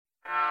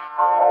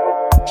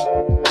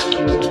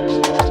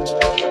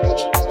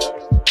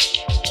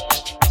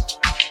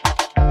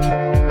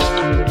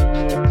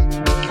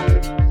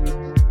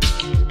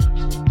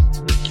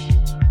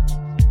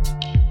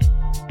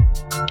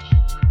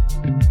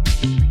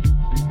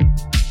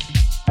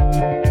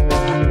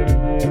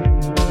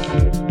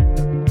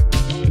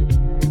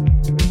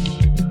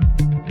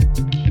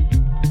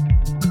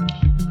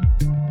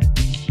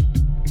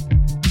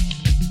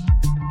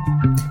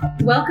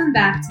Welcome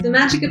back to the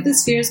Magic of the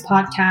Spheres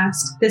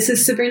podcast. This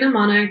is Sabrina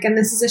Monarch, and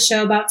this is a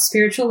show about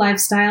spiritual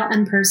lifestyle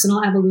and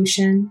personal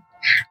evolution.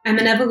 I'm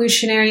an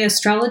evolutionary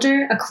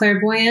astrologer, a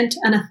clairvoyant,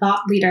 and a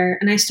thought leader,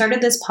 and I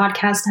started this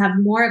podcast to have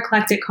more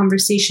eclectic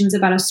conversations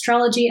about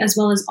astrology as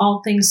well as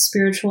all things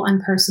spiritual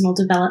and personal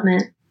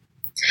development.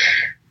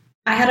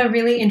 I had a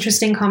really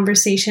interesting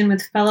conversation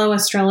with fellow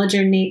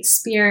astrologer Nate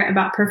Spear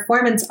about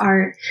performance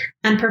art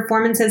and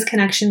performance's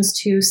connections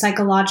to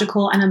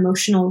psychological and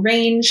emotional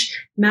range,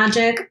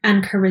 magic,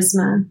 and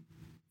charisma.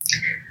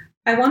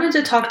 I wanted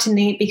to talk to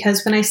Nate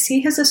because when I see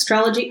his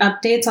astrology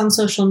updates on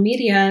social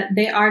media,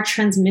 they are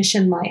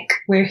transmission-like,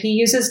 where he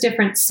uses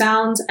different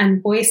sounds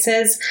and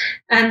voices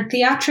and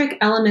theatric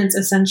elements,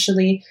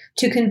 essentially,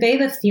 to convey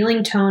the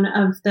feeling tone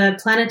of the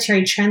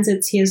planetary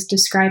transits he is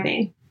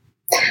describing.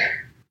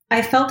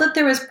 I felt that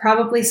there was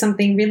probably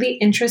something really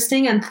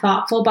interesting and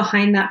thoughtful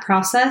behind that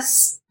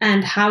process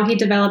and how he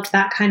developed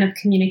that kind of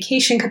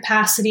communication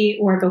capacity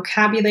or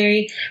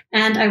vocabulary,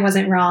 and I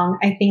wasn't wrong.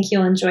 I think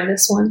you'll enjoy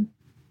this one.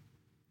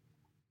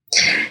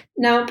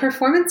 Now,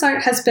 performance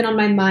art has been on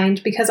my mind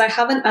because I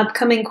have an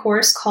upcoming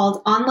course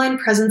called Online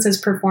Presence as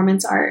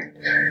Performance Art.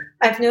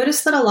 I've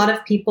noticed that a lot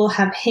of people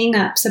have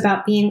hang-ups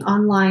about being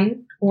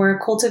online or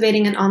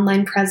cultivating an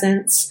online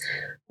presence,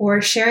 or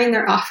sharing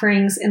their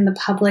offerings in the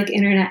public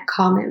internet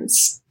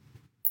commons.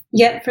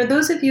 Yet, for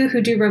those of you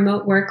who do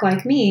remote work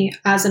like me,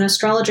 as an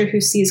astrologer who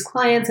sees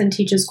clients and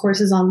teaches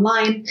courses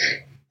online,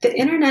 the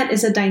internet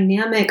is a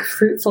dynamic,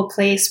 fruitful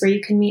place where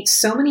you can meet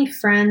so many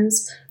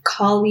friends,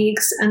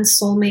 colleagues, and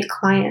soulmate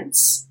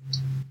clients.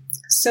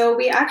 So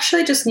we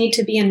actually just need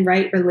to be in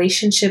right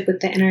relationship with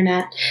the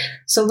internet.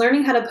 So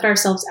learning how to put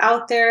ourselves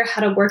out there,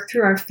 how to work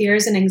through our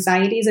fears and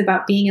anxieties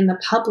about being in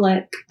the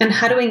public, and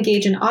how to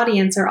engage an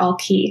audience are all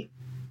key.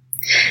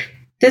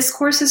 This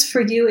course is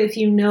for you if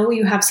you know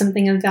you have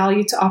something of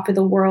value to offer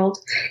the world,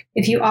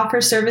 if you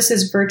offer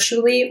services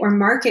virtually or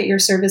market your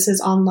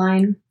services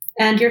online,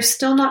 and you're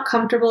still not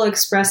comfortable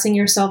expressing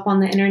yourself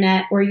on the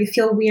internet, or you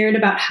feel weird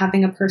about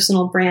having a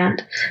personal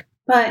brand,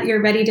 but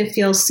you're ready to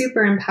feel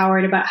super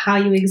empowered about how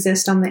you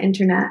exist on the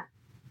internet.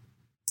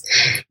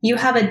 You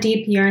have a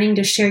deep yearning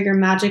to share your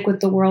magic with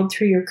the world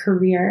through your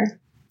career.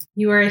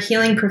 You are a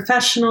healing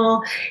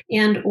professional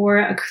and or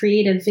a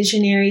creative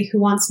visionary who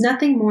wants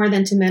nothing more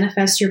than to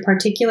manifest your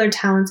particular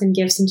talents and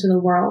gifts into the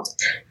world.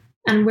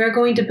 And we're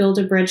going to build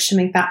a bridge to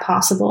make that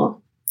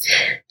possible.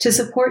 To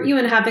support you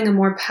in having a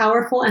more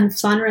powerful and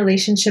fun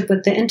relationship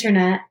with the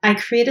internet, I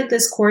created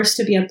this course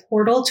to be a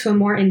portal to a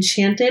more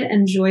enchanted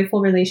and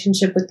joyful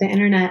relationship with the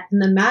internet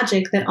and the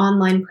magic that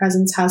online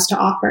presence has to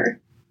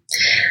offer.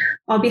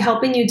 I'll be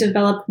helping you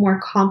develop more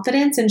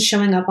confidence in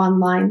showing up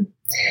online.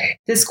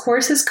 This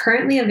course is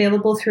currently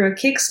available through a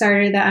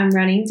Kickstarter that I'm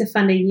running to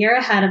fund a year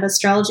ahead of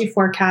astrology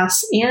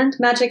forecasts and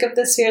Magic of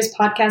the Spheres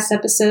podcast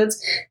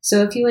episodes.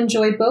 So if you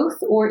enjoy both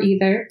or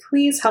either,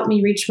 please help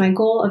me reach my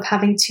goal of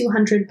having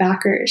 200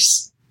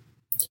 backers.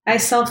 I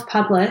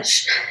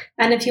self-publish,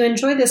 and if you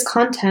enjoy this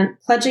content,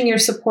 pledging your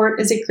support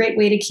is a great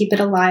way to keep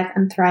it alive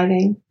and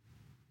thriving.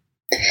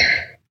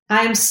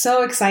 I am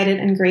so excited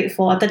and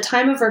grateful. At the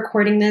time of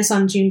recording this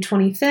on June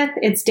 25th,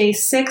 it's day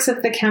 6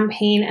 of the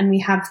campaign, and we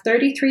have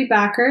 33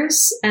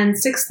 backers and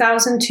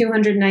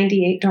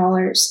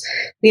 $6,298.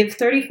 We have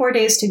 34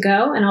 days to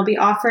go, and I'll be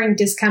offering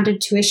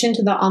discounted tuition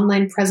to the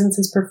Online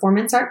Presences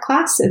Performance Art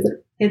class.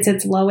 It's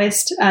its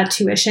lowest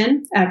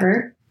tuition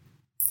ever,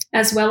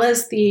 as well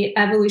as the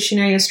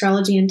Evolutionary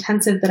Astrology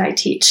Intensive that I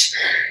teach.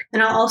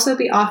 And I'll also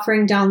be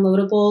offering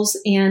downloadables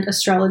and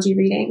astrology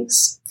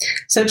readings.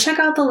 So check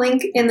out the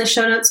link in the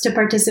show notes to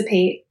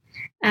participate.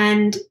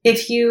 And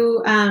if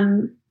you,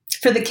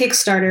 for the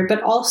Kickstarter,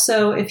 but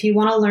also if you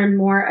want to learn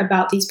more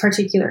about these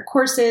particular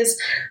courses,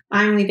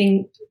 I'm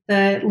leaving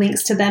the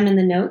links to them in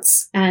the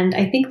notes. And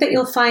I think that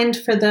you'll find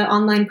for the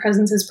Online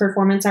Presences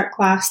Performance Art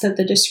class that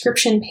the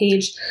description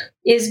page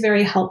is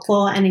very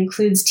helpful and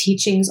includes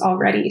teachings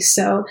already.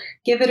 So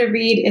give it a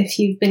read if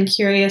you've been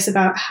curious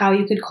about how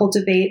you could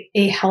cultivate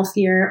a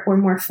healthier or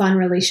more fun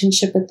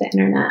relationship with the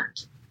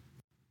internet.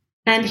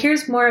 And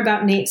here's more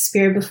about Nate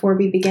Spear before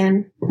we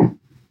begin.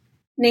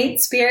 Nate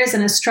Spear is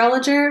an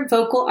astrologer,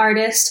 vocal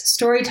artist,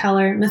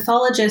 storyteller,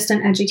 mythologist,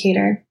 and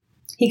educator.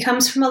 He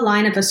comes from a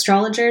line of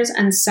astrologers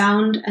and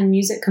sound and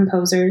music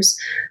composers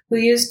who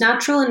use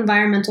natural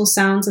environmental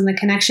sounds and the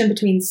connection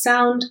between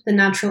sound, the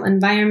natural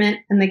environment,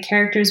 and the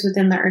characters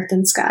within the earth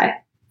and sky.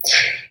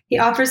 He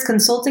offers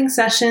consulting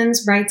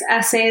sessions, writes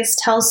essays,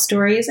 tells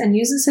stories, and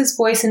uses his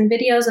voice in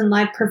videos and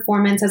live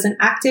performance as an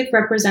active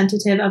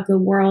representative of the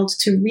world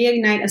to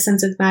reignite a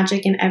sense of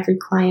magic in every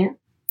client.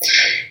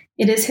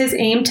 It is his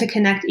aim to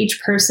connect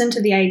each person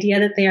to the idea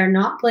that they are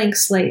not blank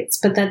slates,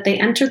 but that they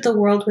entered the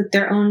world with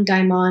their own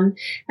daimon,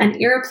 an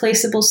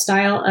irreplaceable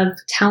style of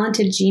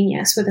talented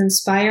genius with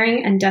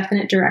inspiring and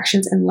definite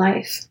directions in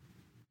life.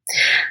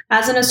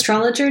 As an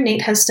astrologer,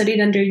 Nate has studied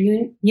under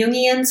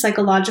Jungian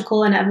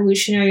psychological and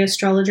evolutionary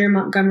astrologer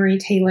Montgomery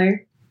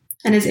Taylor,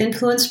 and is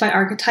influenced by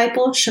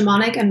archetypal,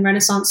 shamanic, and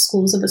Renaissance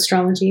schools of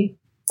astrology.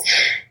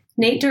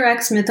 Nate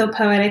directs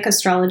Mythopoetic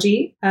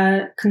Astrology,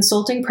 a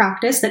consulting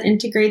practice that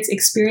integrates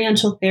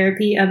experiential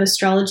therapy of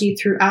astrology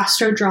through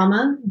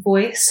astrodrama,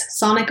 voice,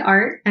 sonic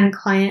art, and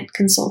client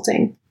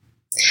consulting.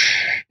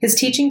 His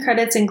teaching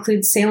credits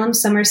include Salem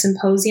Summer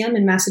Symposium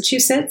in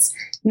Massachusetts,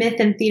 Myth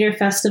and Theater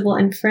Festival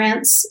in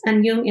France,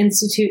 and Jung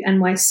Institute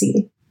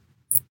NYC.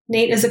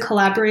 Nate is a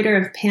collaborator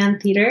of Pan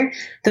Theater,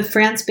 the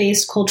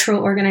France-based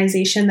cultural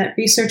organization that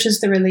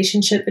researches the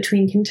relationship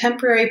between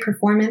contemporary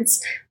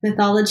performance,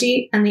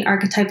 mythology, and the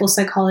archetypal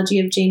psychology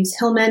of James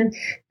Hillman,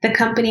 the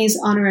company's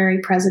honorary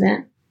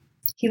president.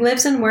 He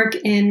lives and works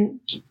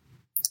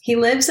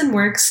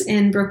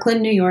in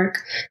Brooklyn, New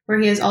York, where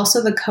he is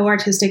also the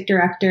co-artistic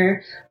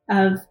director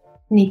of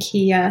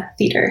Nikia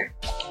Theater.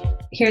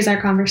 Here's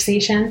our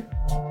conversation.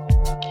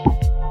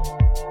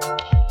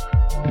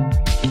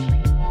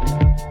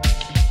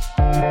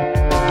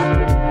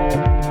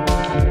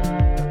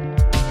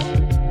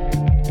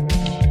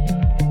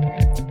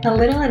 A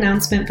little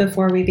announcement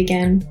before we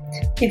begin.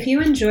 If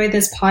you enjoy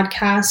this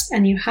podcast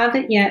and you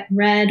haven't yet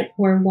read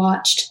or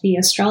watched the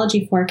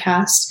astrology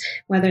forecast,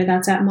 whether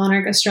that's at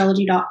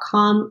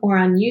monarchastrology.com or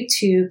on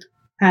YouTube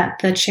at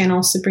the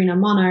channel Sabrina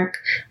Monarch,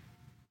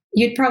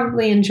 you'd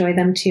probably enjoy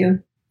them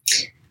too.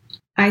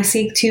 I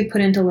seek to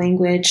put into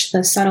language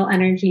the subtle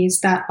energies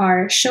that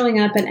are showing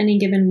up at any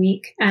given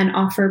week and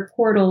offer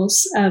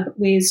portals of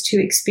ways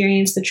to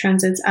experience the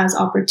transits as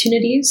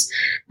opportunities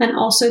and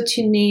also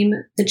to name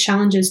the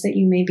challenges that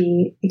you may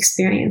be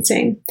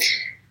experiencing.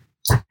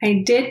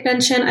 I did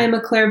mention I'm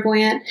a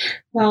clairvoyant.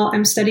 Well,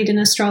 I'm studied in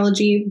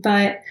astrology,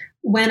 but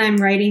when I'm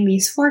writing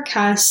these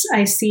forecasts,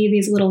 I see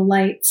these little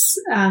lights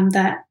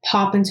that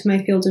pop into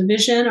my field of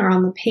vision or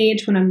on the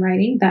page when I'm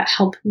writing that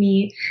help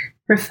me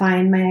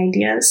refine my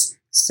ideas.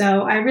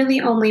 So I really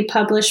only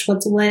publish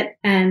what's lit,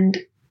 and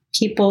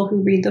people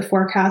who read the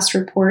forecast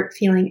report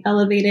feeling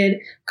elevated,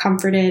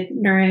 comforted,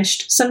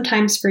 nourished,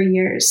 sometimes for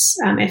years,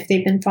 if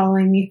they've been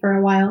following me for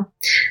a while.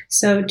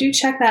 So do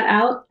check that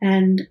out,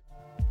 and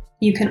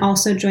you can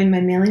also join my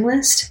mailing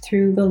list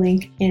through the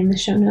link in the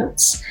show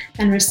notes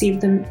and receive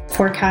the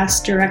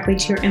forecast directly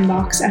to your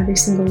inbox every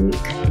single week.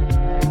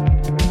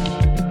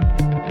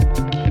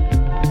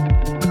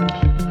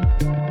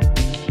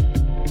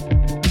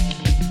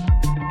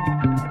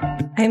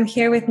 I'm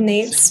here with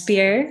Nate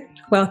Spear.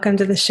 Welcome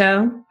to the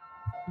show.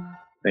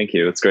 Thank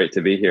you. It's great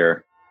to be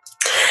here.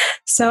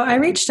 So I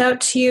reached out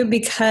to you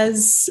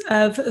because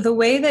of the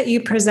way that you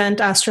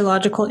present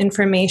astrological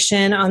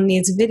information on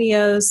these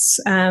videos.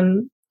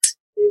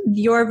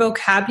 Your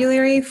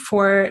vocabulary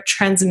for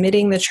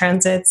transmitting the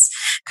transits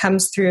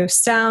comes through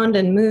sound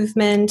and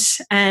movement,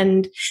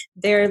 and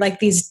they're like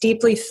these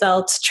deeply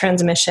felt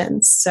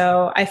transmissions.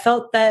 So I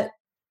felt that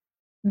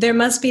there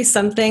must be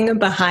something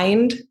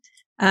behind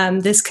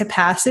this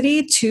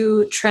capacity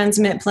to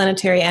transmit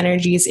planetary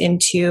energies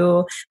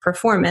into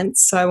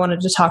performance. So I wanted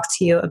to talk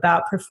to you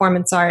about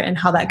performance art and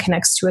how that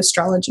connects to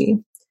astrology.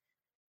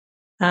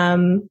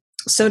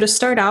 So to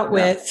start out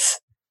with,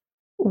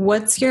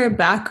 what's your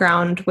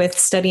background with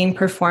studying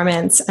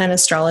performance and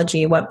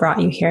astrology? What brought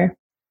you here?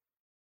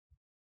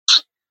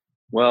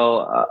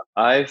 Well,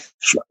 I've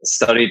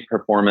studied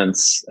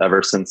performance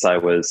ever since I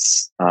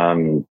was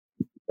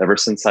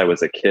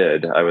a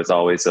kid. I was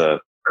always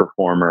a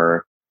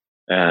performer.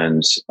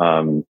 And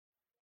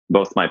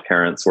both my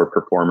parents were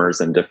performers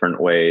in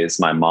different ways.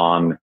 My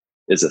mom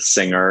is a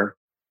singer,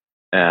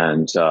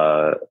 and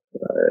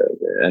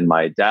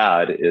my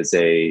dad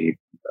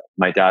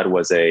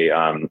was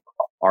a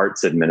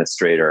arts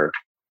administrator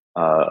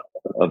of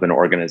an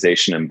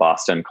organization in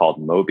Boston called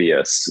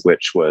Mobius,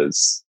 which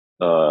was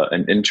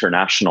an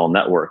international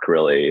network,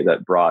 really,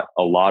 that brought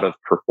a lot of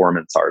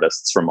performance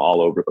artists from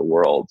all over the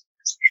world.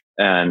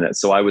 And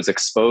so I was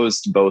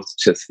exposed both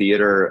to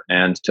theater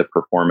and to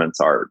performance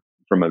art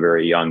from a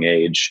very young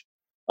age.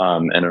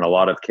 And in a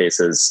lot of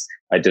cases,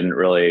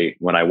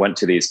 when I went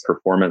to these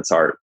performance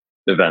art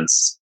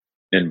events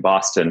in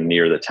Boston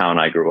near the town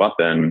I grew up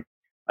in,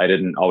 I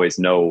didn't always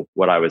know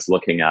what I was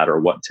looking at or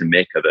what to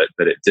make of it,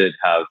 but it did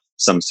have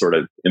some sort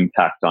of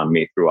impact on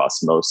me through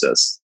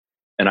osmosis.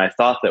 And I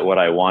thought that what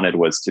I wanted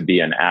was to be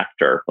an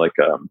actor, like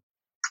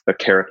a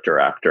character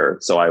actor.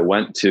 So I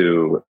went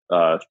to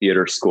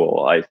theater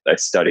school. I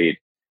studied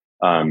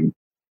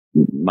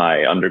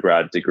my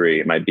undergrad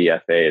degree, my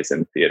BFA is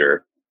in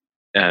theater.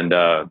 And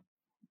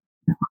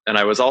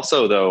I was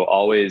also, though,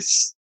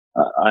 always,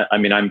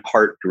 I'm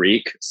part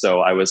Greek. So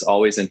I was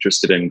always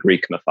interested in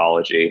Greek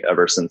mythology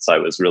ever since I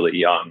was really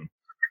young.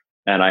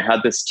 And I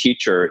had this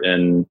teacher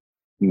in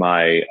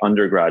my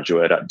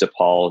undergraduate at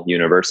DePaul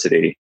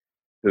University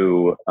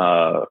who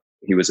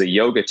he was a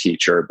yoga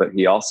teacher, but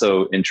he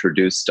also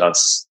introduced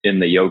us in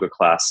the yoga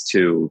class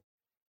to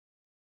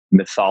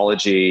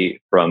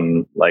mythology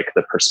from like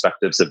the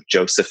perspectives of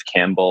Joseph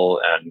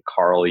Campbell and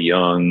Carl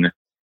Jung.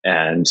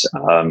 And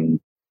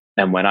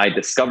when I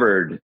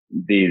discovered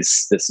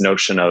this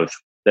notion of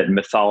that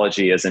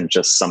mythology isn't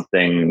just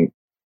something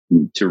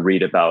to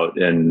read about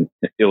in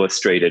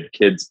illustrated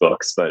kids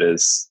books, but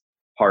is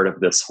part of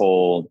this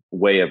whole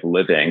way of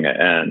living,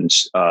 and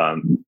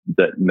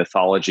that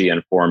mythology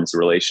informs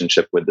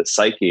relationship with the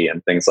psyche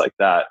and things like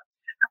that,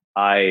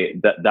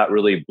 that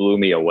really blew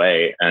me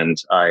away. And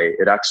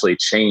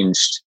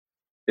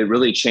it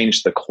really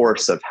changed the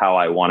course of how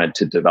I wanted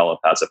to develop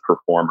as a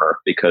performer,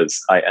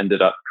 because I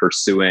ended up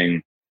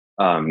pursuing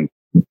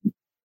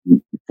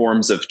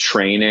forms of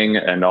training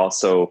and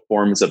also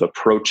forms of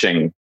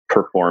approaching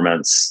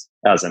performance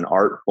as an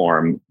art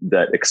form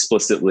that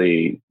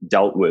explicitly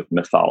dealt with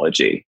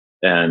mythology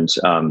and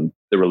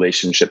the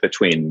relationship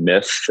between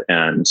myth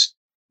and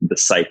the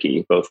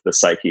psyche, both the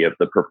psyche of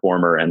the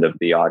performer and of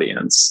the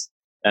audience.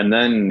 And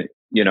then,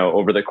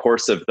 over the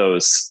course of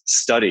those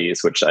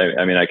studies, which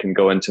I can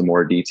go into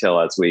more detail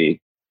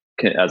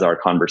as our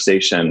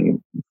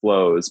conversation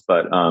flows,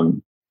 but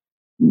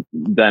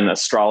then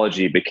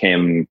astrology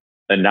became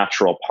a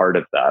natural part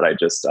of that.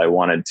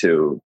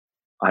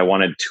 I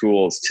wanted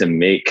tools to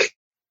make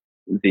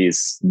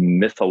these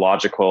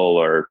mythological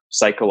or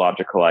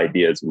psychological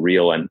ideas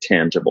real and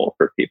tangible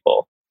for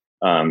people.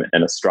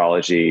 And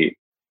astrology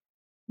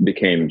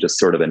became just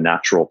sort of a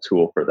natural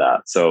tool for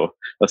that. So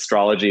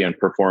astrology and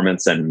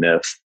performance and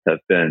myth have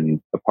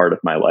been a part of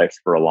my life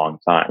for a long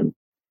time.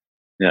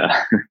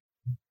 Yeah.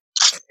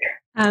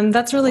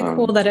 That's really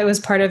cool that it was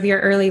part of your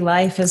early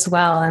life as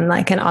well, and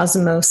like an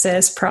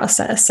osmosis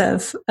process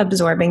of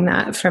absorbing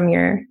that from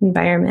your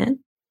environment.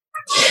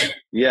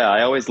 Yeah,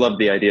 I always loved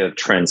the idea of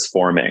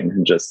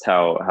transforming, just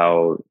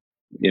how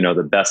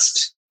the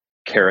best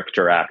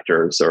character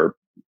actors or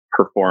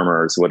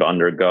performers would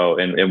undergo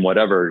in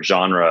whatever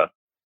genre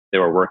they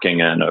were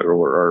working in,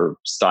 or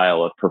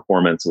style of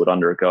performance would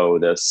undergo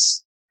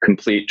this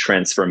complete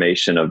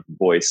transformation of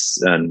voice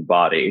and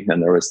body.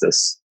 And there was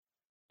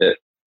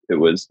it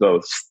was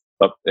both,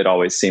 it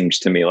always seemed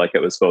to me like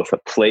it was both a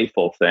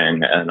playful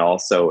thing and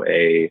also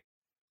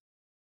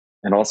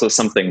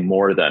something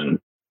more than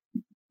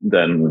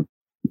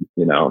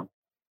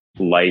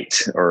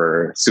light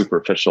or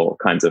superficial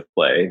kinds of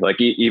play. Like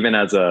even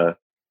as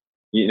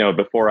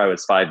before I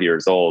was 5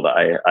 years old,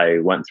 I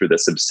went through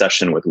this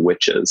obsession with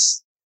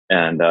witches.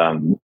 And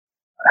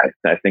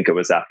I think it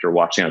was after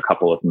watching a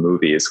couple of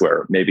movies,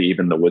 where maybe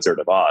even The Wizard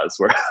of Oz,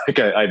 where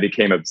I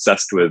became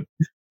obsessed with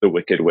the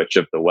Wicked Witch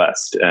of the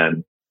West.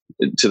 And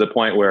to the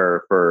point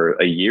where for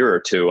a year or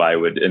two, I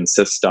would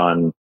insist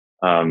on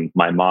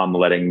my mom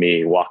letting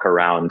me walk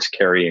around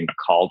carrying a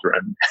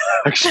cauldron,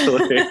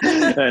 actually,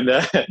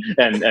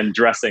 and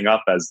dressing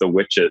up as the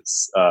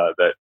witches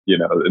that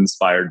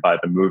inspired by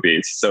the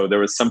movies. So there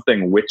was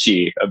something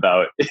witchy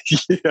about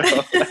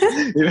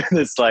even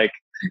this like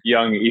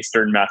young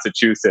Eastern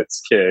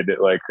Massachusetts kid,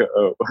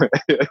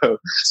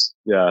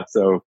 yeah.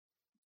 So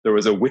there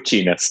was a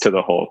witchiness to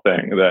the whole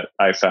thing that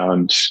I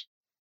found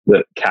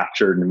that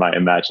captured my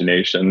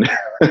imagination.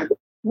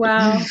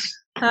 Wow.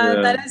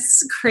 That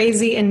is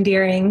crazy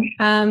endearing.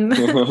 I'm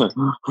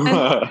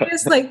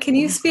curious, can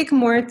you speak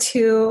more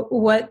to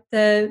what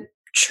the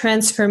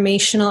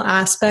transformational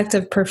aspect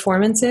of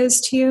performance is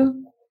to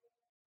you?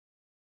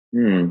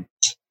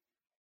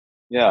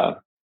 Yeah,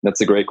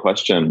 that's a great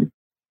question.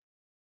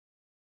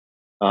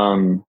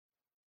 The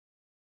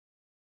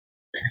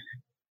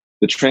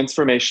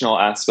transformational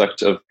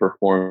aspect of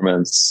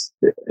performance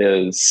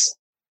is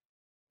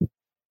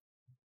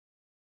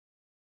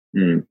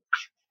I'm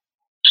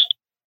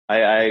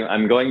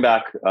going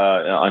back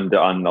on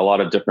a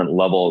lot of different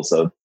levels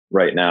of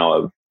right now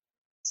of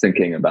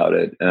thinking about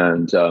it.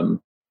 And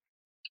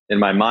in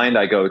my mind,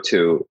 I go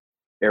to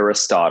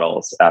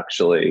Aristotle's,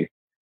 actually.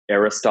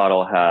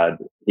 Aristotle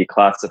he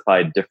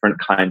classified different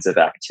kinds of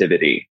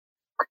activity.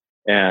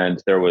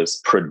 And there was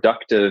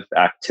productive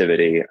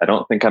activity. I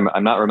don't think I'm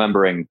not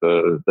remembering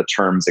the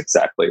terms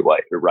exactly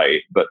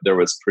right, but there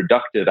was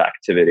productive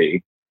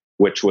activity,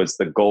 which was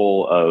the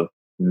goal of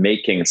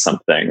making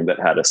something that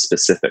had a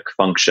specific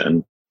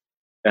function.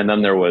 And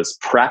then there was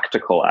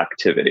practical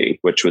activity,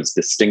 which was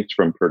distinct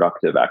from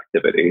productive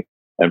activity.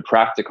 And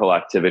practical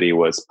activity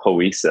was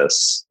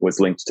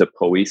linked to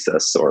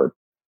poesis or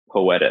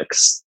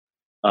poetics,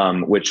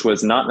 which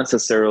was not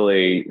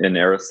necessarily in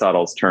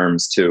Aristotle's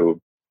terms to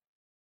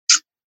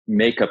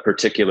make a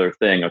particular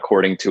thing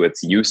according to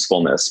its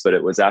usefulness, but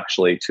it was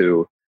actually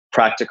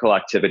practical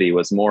activity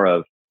was more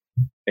of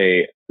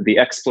the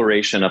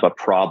exploration of a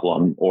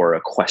problem or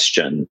a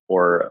question,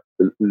 or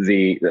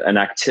an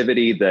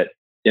activity that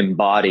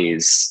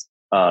embodies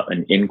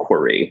an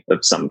inquiry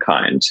of some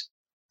kind.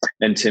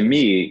 And to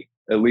me,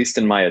 at least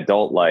in my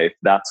adult life,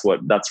 that's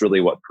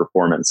really what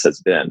performance has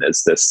been,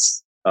 is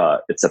this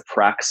it's a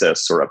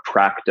praxis or a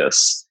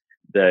practice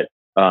that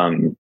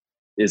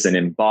is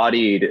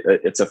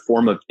it's a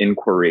form of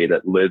inquiry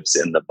that lives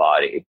in the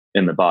body.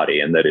 in the body,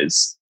 and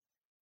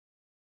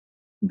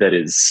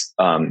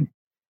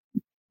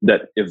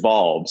that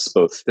evolves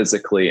both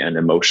physically and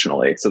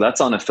emotionally. So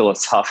that's on a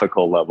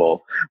philosophical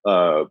level,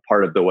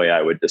 part of the way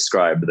I would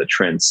describe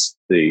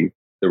the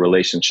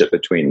relationship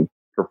between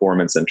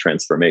performance and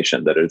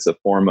transformation. That is a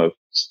form of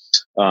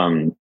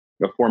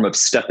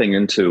stepping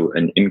into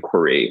an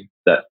inquiry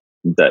that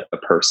a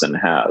person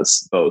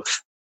has,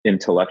 both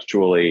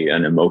intellectually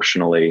and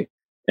emotionally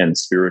and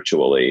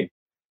spiritually.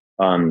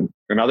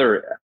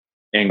 Another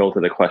angle to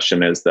the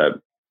question is that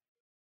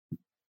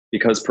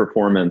because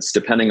performance,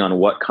 depending on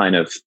what kind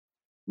of,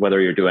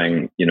 whether you're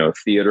doing,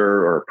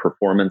 theater or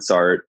performance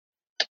art,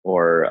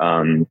 or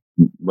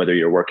whether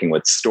you're working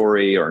with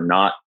story or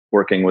not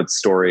working with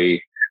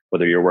story,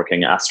 whether you're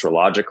working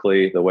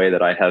astrologically the way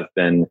that I have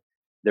been,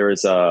 there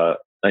is a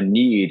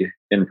need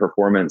in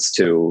performance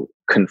to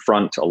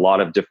confront a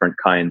lot of different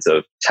kinds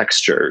of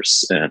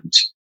textures and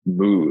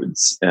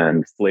moods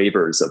and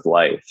flavors of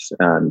life,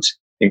 and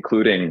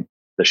including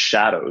the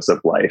shadows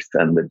of life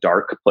and the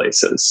dark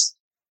places.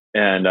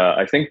 And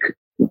I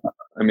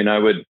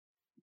would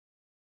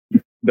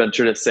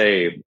venture to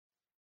say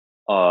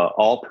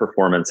all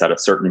performance at a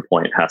certain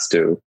point has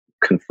to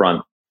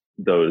confront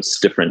those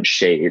different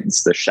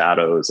shades, the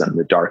shadows and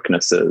the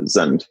darknesses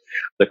and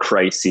the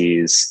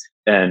crises.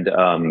 And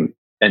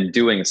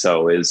doing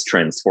so is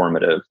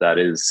transformative. That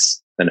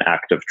is an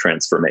act of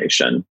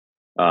transformation,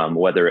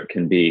 whether it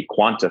can be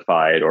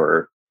quantified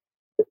or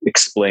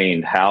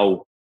explained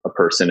how a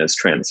person is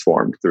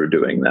transformed through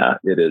doing that.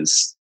 It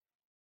is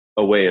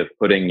a way of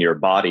putting your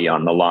body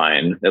on the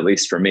line. At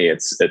least for me,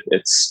 it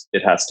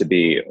has to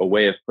be a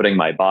way of putting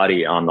my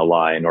body on the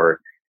line,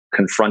 or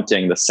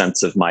confronting the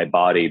sense of my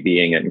body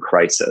being in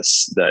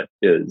crisis, that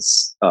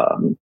is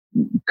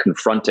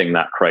confronting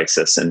that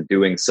crisis and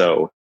doing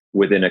so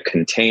within a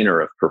container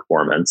of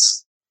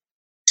performance.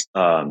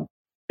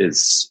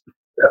 It's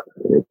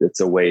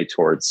a way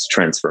towards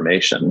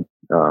transformation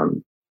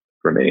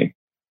for me.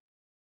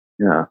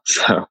 Yeah,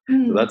 so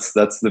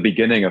that's the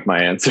beginning of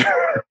my answer.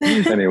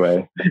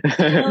 Anyway,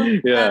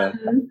 yeah.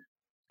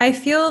 I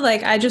feel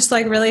like I just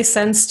really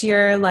sensed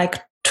your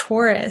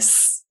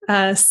Taurus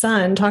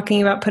sun,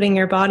 talking about putting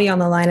your body on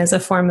the line as a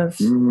form of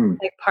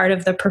part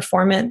of the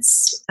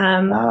performance.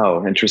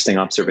 Oh, interesting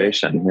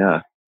observation.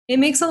 Yeah. It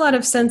makes a lot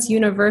of sense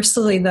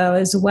universally, though,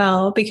 as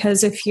well,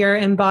 because if you're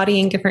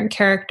embodying different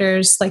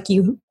characters,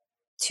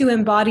 to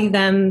embody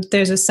them,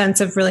 there's a sense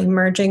of really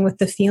merging with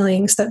the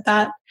feelings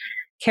that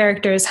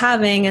character is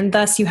having, and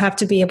thus you have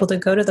to be able to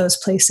go to those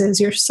places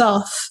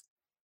yourself,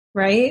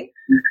 right?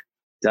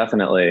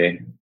 Definitely.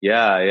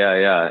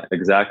 Yeah,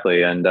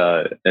 exactly. And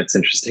it's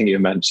interesting you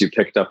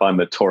picked up on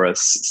the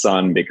Taurus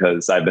sun,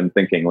 because I've been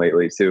thinking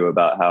lately too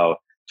about how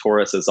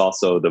Taurus is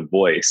also the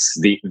voice.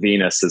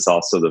 Venus is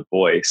also the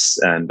voice.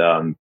 And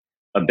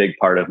a big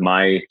part of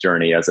my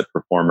journey as a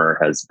performer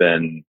has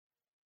been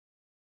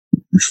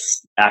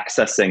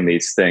accessing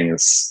these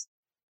things.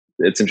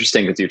 It's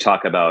interesting because you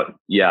talk about,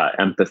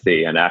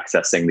 empathy and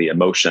accessing the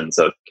emotions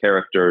of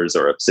characters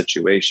or of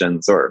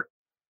situations or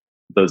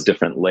those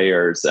different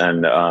layers.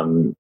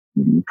 And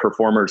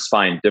performers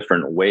find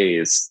different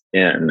ways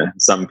in.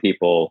 Some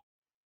people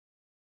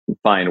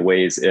find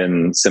ways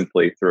in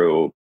simply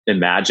through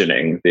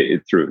imagining,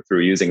 through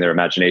using their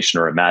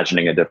imagination or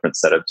imagining a different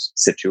set of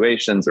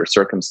situations or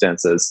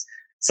circumstances.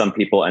 Some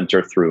people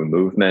enter through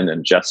movement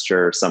and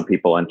gesture. Some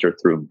people enter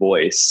through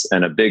voice.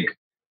 And a big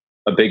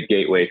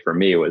gateway for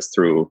me was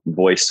through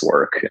voice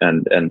work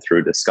and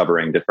through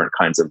discovering different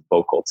kinds of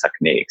vocal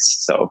techniques.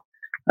 So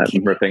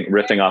I'm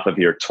riffing off of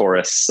your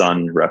Taurus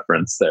sun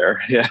reference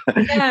there. Yeah.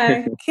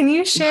 Yeah. Can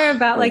you share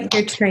about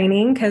your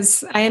training?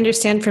 Because I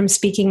understand from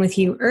speaking with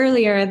you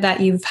earlier that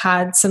you've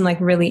had some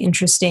really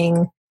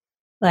interesting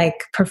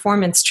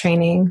performance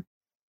training.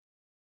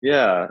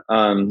 Yeah.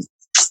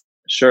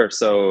 Sure.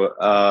 So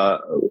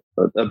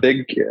a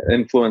big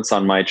influence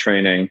on my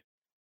training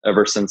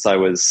ever since I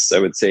was, I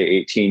would say,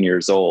 18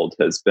 years old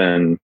has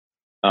been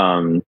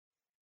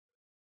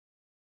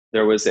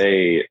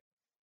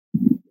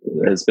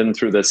has been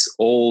through this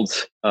old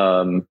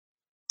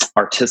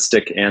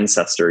artistic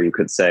ancestor, you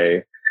could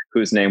say,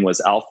 whose name was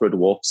Alfred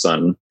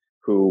Wolfson,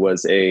 who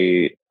was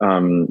a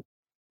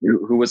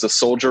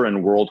soldier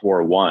in World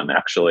War I,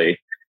 actually.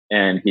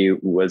 And he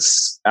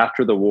was,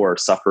 after the war,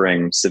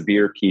 suffering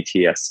severe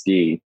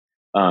PTSD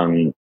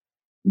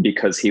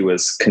because he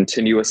was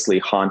continuously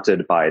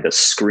haunted by the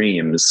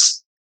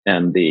screams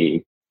and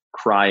the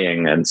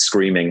crying and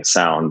screaming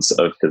sounds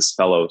of his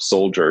fellow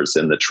soldiers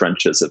in the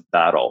trenches of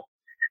battle.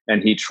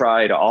 And he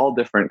tried all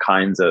different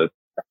kinds of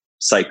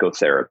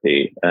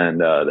psychotherapy.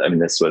 And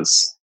this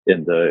was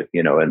in the,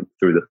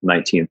 through the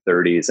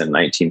 1930s and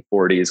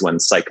 1940s, when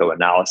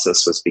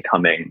psychoanalysis was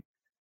becoming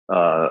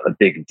a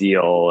big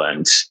deal.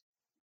 And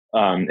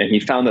he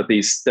found that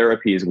these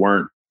therapies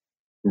weren't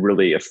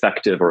really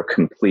effective or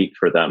complete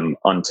for them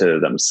unto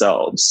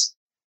themselves.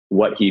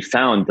 What he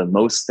found the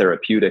most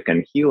therapeutic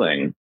and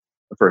healing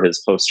for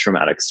his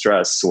post-traumatic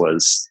stress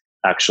was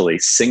actually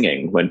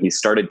singing. When he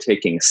started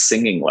taking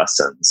singing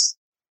lessons,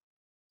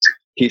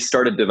 he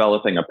started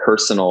developing a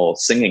personal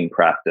singing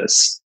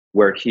practice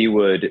where he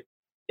would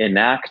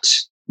enact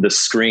the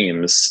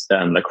screams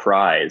and the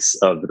cries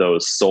of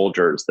those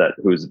soldiers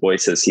whose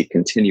voices he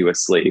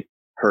continuously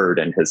heard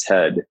in his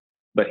head,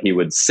 but he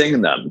would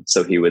sing them.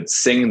 So he would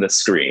sing the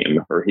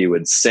scream, or he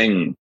would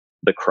sing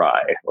the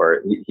cry,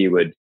 or he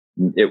would,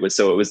 it was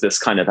this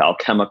kind of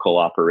alchemical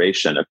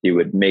operation. If he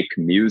would make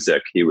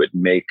music, he would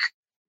make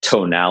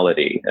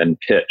tonality and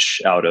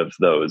pitch out of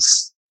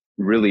those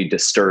really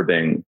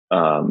disturbing,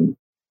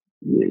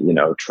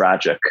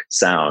 tragic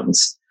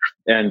sounds.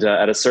 And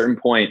at a certain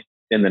point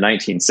in the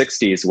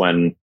 1960s,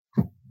 when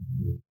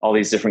all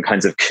these different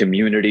kinds of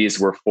communities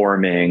were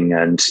forming,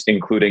 and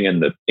including in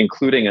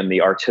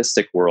the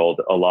artistic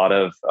world, a lot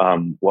of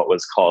what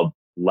was called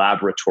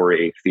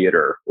laboratory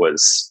theater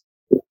was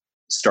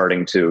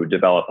starting to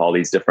develop. All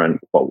these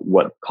different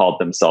what called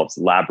themselves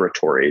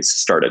laboratories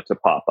started to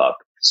pop up,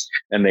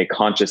 and they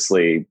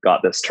consciously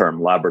got this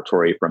term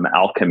laboratory from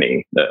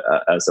alchemy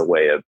as a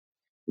way of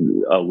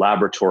a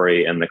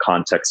laboratory in the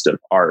context of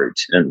art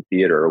and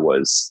theater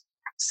was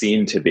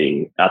seen to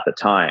be at the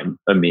time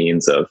a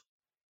means of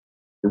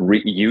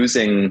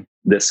using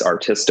this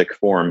artistic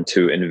form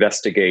to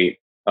investigate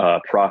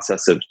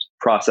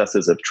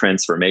processes of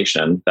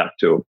transformation, back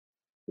to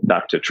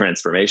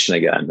transformation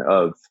again,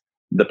 of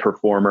the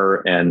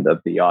performer and of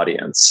the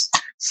audience.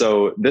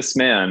 So this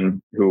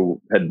man,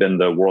 who had been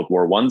the World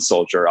War I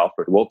soldier,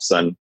 Alfred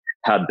Wolfson,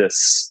 had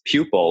this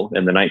pupil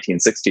in the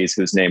 1960s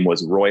whose name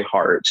was Roy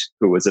Hart,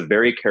 who was a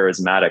very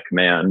charismatic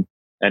man.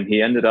 And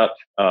he ended up,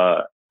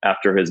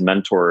 after his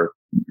mentor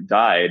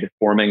died,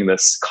 forming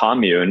this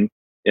commune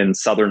in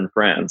southern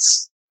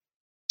France.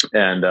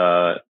 And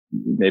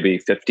maybe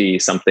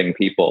 50-something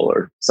people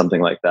or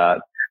something like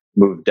that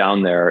moved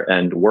down there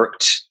and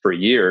worked for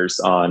years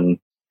on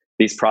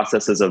these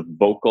processes of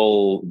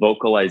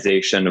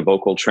vocalization,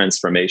 vocal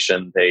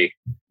transformation.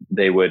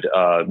 They would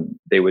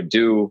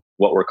do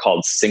what were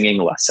called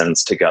singing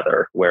lessons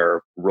together,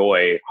 where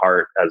Roy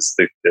Hart, as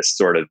this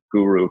sort of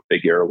guru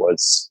figure,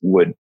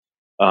 would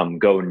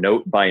go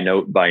note by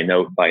note by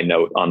note by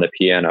note on the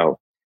piano.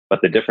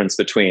 But the difference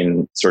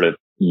between sort of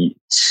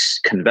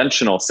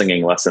conventional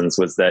singing lessons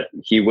was that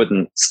he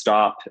wouldn't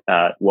stop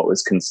at what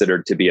was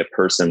considered to be a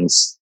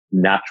person's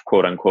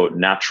quote unquote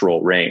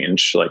natural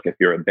range. Like if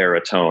you're a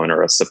baritone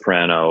or a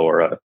soprano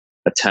or a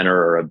tenor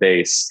or a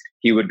bass,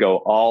 he would go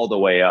all the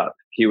way up.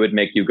 He would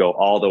make you go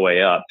all the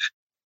way up,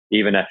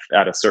 even if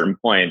at a certain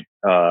point,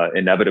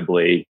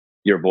 inevitably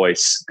your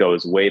voice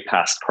goes way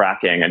past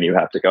cracking and you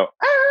have to go,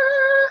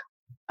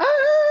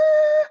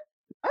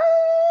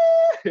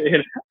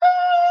 and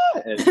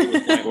to a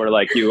point where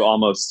like you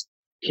almost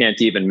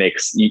can't even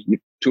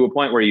to a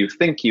point where you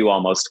think you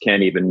almost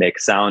can't even make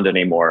sound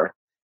anymore.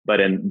 But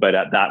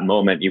at that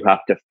moment, you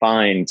have to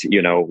find,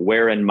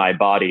 where in my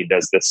body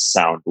does this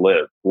sound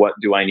live? What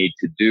do I need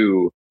to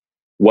do?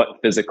 What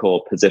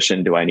physical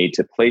position do I need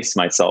to place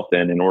myself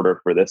in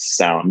order for this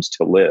sound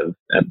to live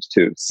and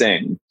to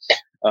sing?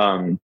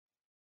 And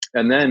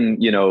then,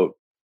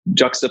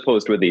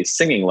 juxtaposed with these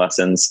singing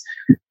lessons,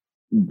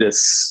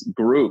 this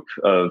group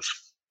of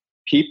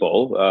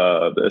people,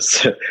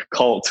 this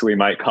cult, we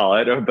might call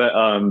it,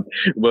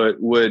 but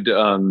would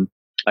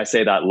I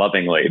say that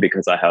lovingly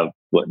because I have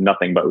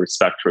nothing but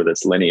respect for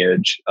this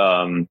lineage,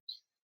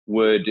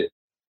 would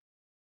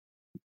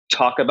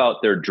talk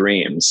about their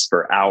dreams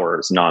for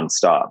hours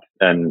nonstop.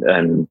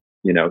 And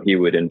he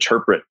would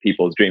interpret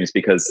people's dreams,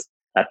 because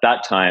at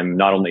that time,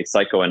 not only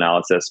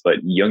psychoanalysis,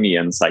 but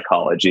Jungian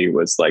psychology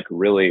was like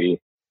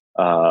really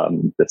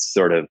this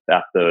sort of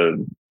at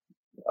the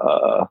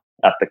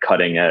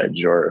cutting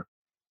edge, or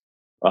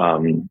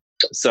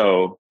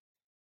so,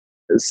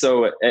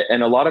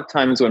 and a lot of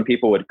times when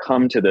people would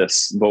come to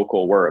this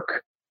vocal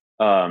work,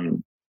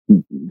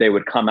 they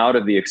would come out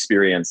of the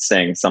experience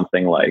saying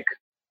something like,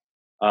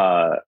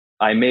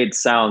 I made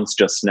sounds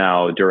just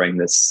now during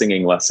this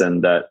singing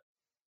lesson that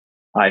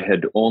I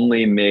had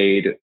only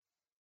made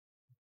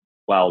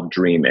while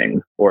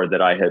dreaming, or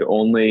that I had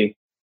only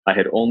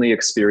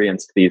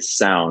experienced these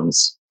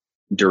sounds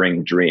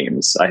during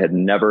dreams. I had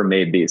never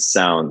made these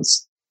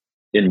sounds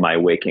in my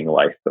waking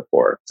life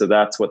before. So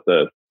that's what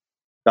the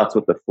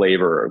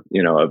flavor,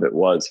 of it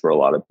was for a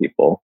lot of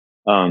people.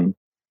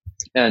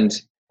 And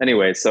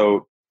anyway,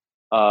 so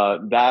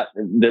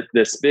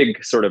this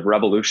big sort of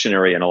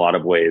revolutionary in a lot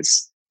of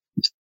ways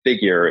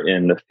figure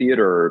in the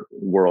theater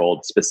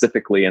world,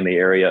 specifically in the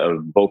area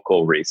of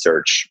vocal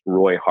research,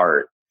 Roy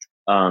Hart.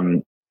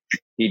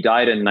 He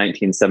died in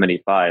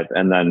 1975,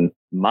 and then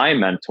my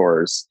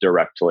mentors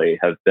directly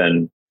have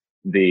been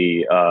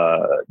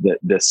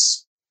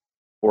this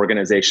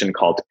organization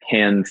called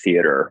Pan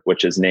Theater,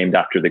 which is named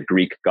after the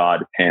Greek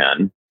god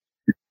Pan,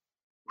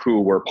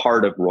 who were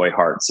part of Roy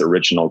Hart's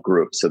original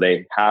group. So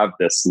they have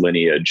this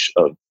lineage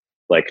of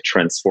like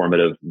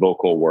transformative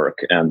vocal work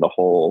and the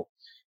whole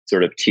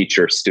sort of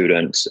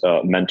teacher-student,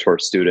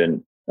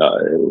 mentor-student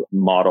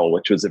model,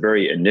 which was a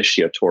very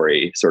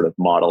initiatory sort of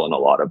model in a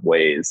lot of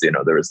ways.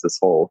 There was this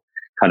whole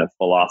kind of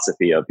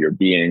philosophy of your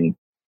being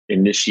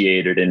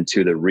initiated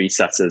into the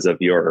recesses of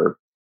your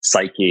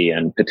psyche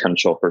and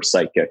potential for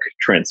psychic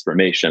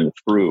transformation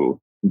through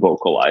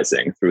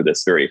vocalizing, through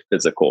this very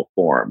physical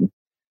form.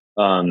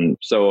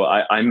 So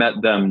I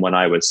met them when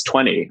I was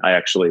 20. I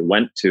actually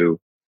went to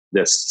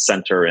this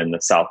center in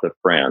the south of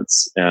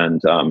France,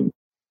 and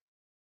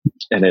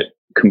it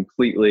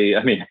completely,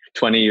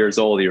 20 years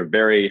old, you're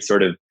very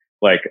sort of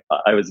like,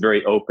 I was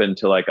very open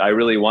to like, I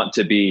really want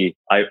to be,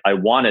 I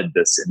wanted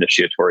this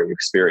initiatory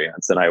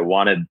experience, and I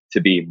wanted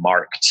to be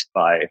marked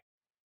by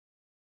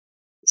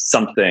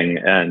something.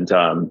 And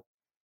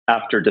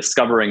after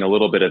discovering a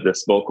little bit of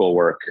this vocal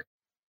work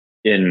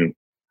in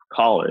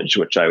college,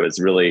 which I was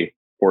really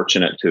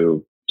fortunate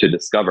to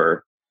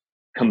discover,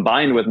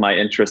 combined with my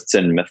interests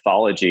in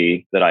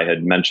mythology that I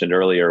had mentioned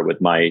earlier,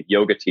 with my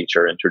yoga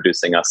teacher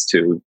introducing us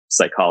to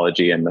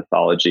psychology and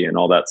mythology and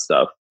all that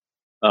stuff,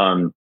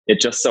 it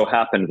just so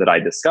happened that I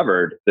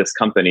discovered this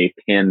company,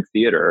 Pan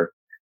Theater,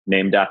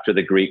 named after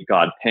the Greek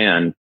god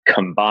Pan,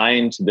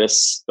 combined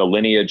the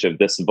lineage of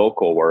this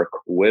vocal work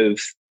with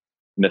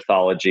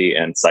mythology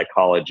and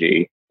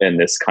psychology in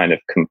this kind of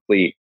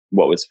complete,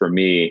 what was for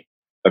me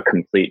a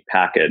complete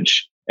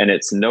package. And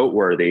it's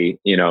noteworthy,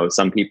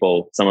 some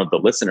of the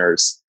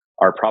listeners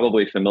are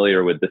probably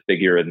familiar with the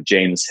figure of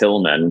James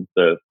Hillman,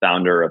 the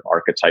founder of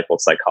archetypal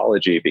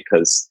psychology,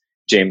 because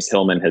James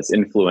Hillman has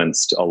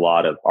influenced a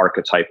lot of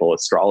archetypal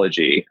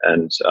astrology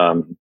and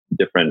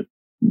different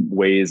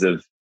ways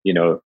of,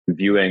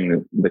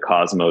 viewing the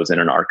cosmos in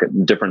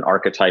different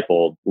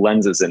archetypal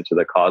lenses into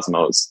the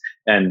cosmos.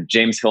 And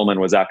James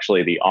Hillman was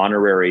actually the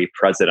honorary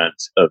president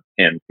of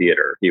Pan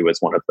Theater. He was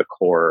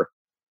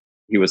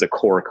a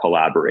core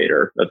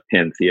collaborator of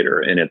Pan Theater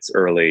in its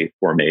early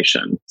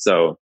formation.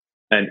 So,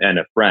 and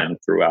a friend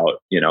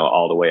throughout,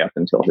 all the way up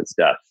until his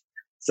death.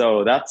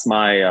 So that's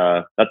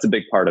a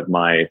big part of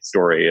my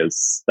story,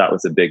 is that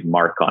was a big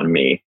mark on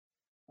me,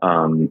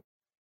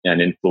 and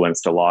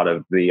influenced a lot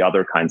of the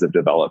other kinds of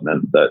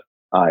development that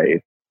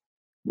I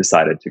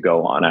decided to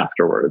go on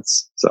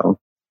afterwards. So.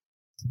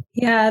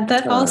 Yeah,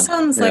 that all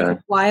sounds like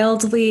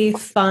wildly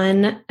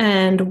fun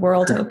and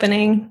world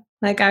opening.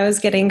 Like I was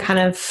getting kind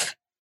of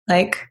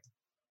like,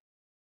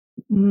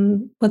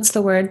 what's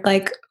the word?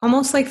 Like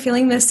almost like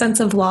feeling this sense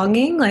of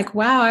longing, like,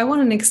 wow, I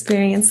want an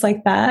experience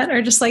like that.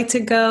 Or just like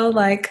to go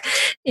like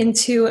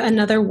into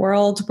another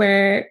world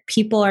where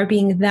people are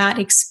being that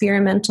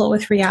experimental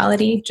with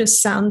reality.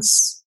 Just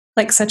sounds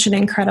like such an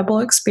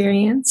incredible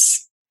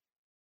experience.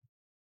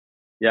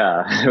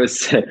 Yeah, it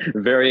was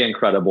very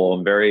incredible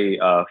and very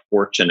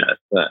fortunate,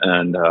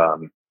 and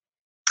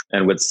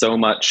with so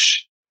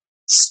much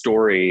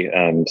story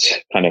and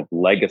kind of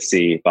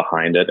legacy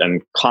behind it,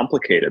 and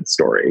complicated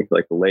story,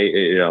 like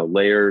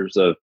layers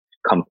of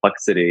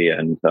complexity,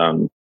 and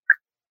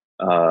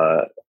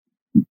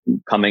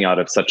coming out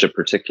of such a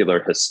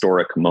particular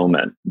historic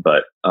moment,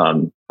 but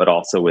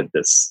also with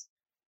this.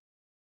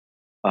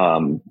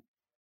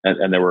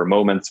 And there were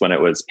moments when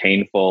it was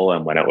painful,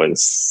 and when it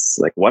was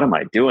like, what am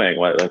I doing?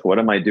 What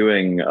am I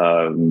doing?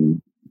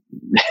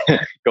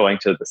 Going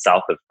to the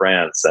south of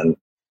France, and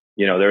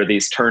there are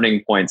these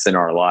turning points in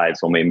our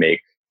lives when we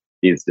make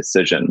these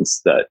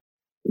decisions that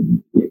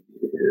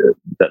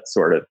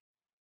sort of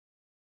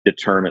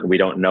determine. We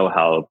don't know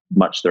how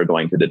much they're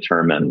going to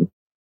determine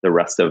the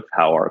rest of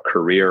how our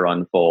career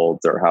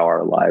unfolds or how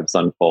our lives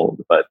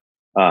unfold, but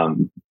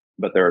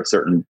there are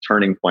certain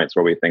turning points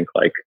where we think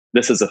like,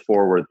 this is a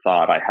forward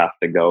thought. I have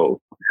to go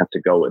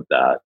with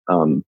that.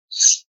 And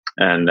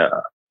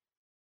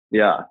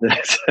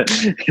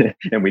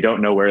we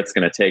don't know where it's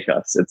going to take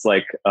us. It's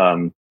like,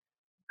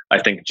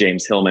 I think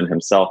James Hillman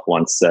himself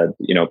once said,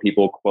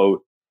 people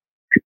quote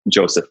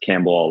Joseph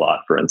Campbell a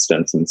lot, for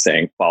instance, and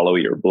saying, follow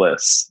your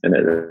bliss. And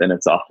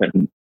it's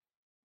often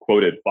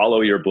quoted,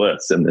 follow your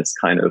bliss, in this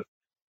kind of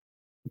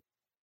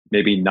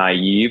maybe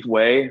naive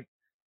way.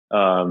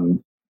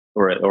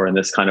 Or in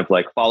this kind of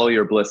like, follow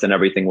your bliss and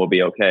everything will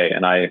be okay.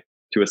 And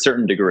to a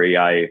certain degree,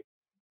 I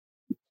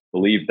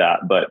believe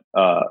that. But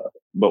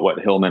what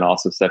Hillman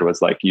also said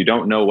was like, you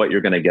don't know what you're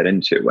going to get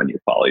into when you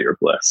follow your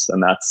bliss.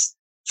 And that's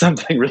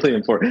something really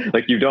important.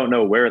 Like, you don't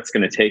know where it's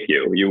going to take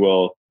you. You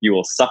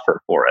will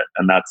suffer for it.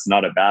 And that's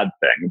not a bad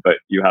thing, but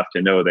you have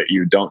to know that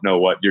you don't know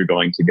what you're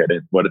going to get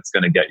in, what it's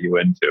going to get you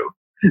into.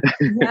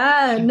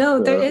 Yeah, no,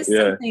 there is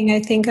something I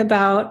think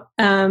about.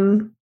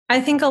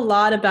 I think a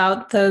lot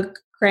about the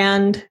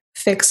grand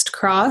fixed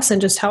cross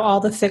and just how all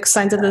the fixed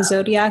signs of the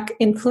zodiac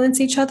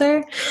influence each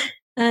other.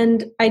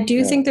 And I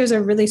do think there's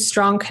a really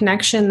strong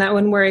connection that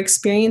when we're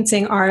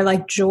experiencing our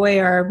like joy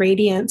or our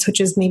radiance, which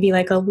is maybe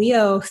like a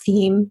Leo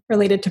theme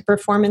related to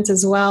performance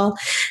as well,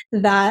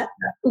 that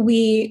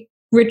we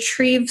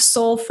retrieve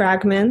soul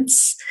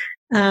fragments,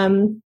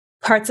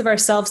 parts of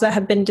ourselves that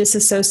have been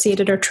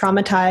disassociated or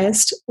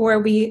traumatized, or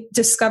we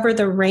discover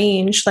the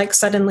range, like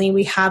suddenly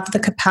we have the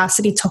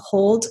capacity to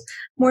hold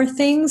more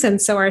things. And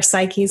so our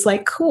psyche's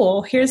like,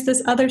 cool, here's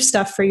this other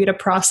stuff for you to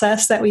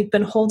process that we've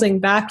been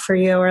holding back for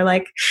you. Or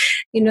like,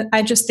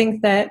 I just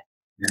think that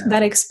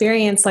that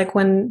experience, like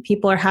when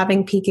people are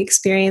having peak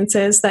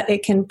experiences, that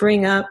it can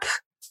bring up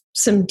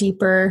some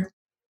deeper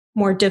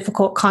more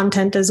difficult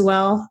content as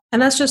well. And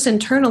that's just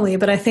internally,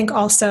 but I think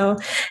also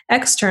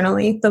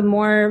externally, the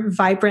more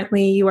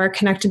vibrantly you are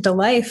connected to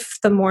life,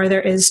 the more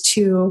there is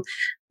to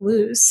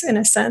lose, in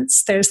a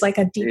sense. There's like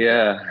a deep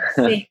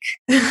fake.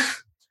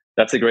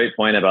 That's a great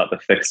point about the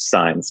fixed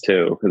signs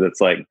too, because it's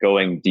like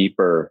going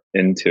deeper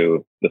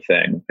into the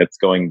thing. It's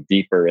going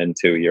deeper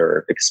into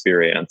your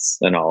experience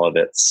and all of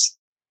its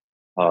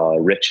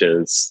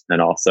riches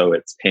and also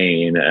its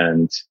pain,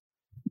 and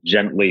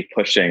gently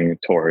pushing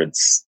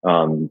towards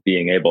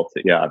being able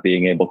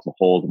to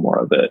hold more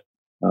of it,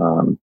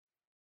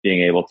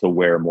 being able to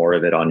wear more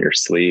of it on your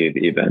sleeve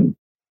even.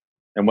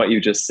 And what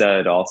you just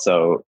said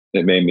also,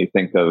 it made me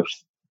think of,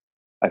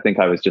 I think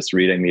I was just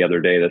reading the other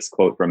day this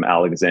quote from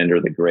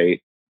Alexander the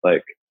Great,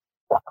 like,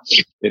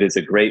 it is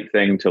a great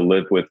thing to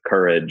live with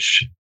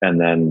courage and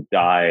then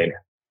die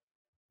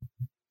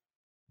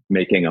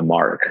making a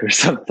mark, or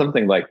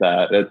something like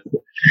that.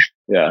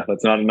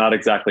 That's not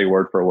exactly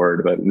word for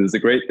word, but it is a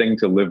great thing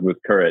to live with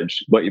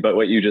courage. But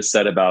what you just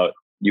said about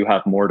you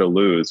have more to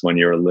lose when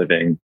you're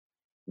living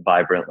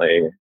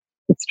vibrantly,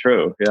 it's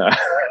true. Yeah.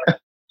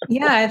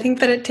 Yeah, I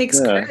think that it takes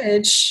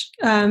courage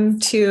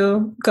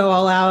to go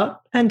all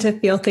out and to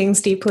feel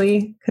things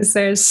deeply, because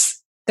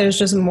there's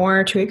just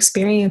more to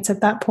experience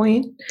at that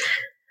point.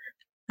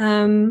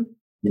 I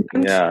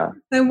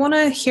want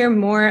to hear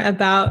more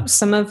about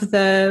some of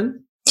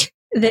the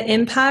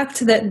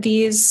impact that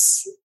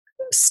these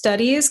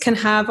studies can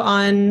have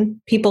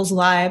on people's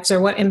lives, or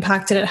what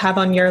impact did it have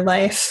on your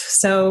life?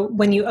 So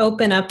when you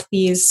open up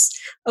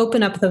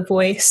the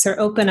voice, or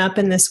open up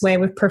in this way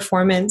with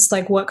performance,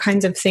 like what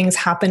kinds of things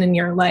happen in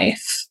your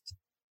life?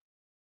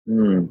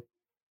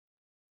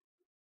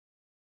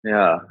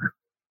 Yeah,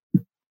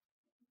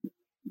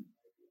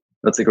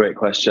 that's a great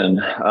question.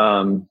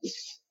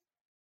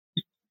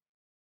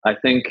 I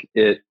think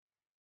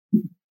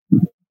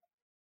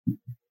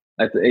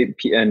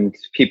and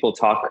people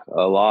talk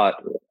a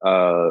lot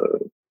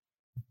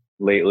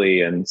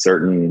lately in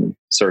certain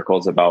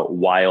circles about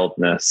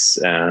wildness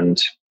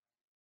and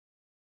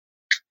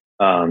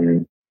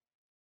owning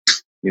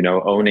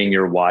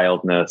your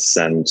wildness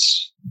and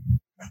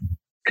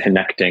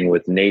connecting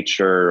with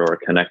nature, or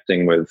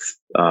connecting with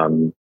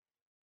the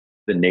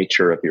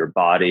nature of your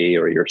body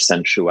or your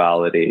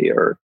sensuality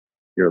or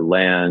your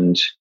land,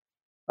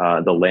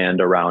 the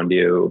land around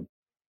you.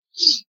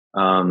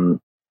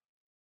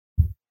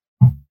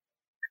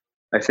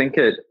 I think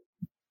it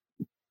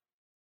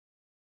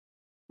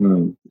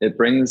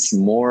brings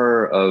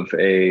more of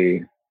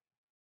a,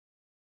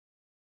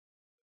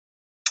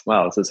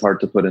 wow, this is hard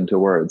to put into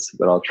words,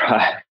 but I'll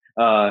try.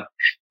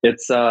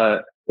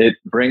 It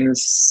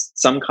brings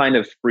some kind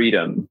of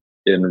freedom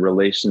in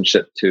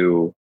relationship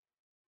to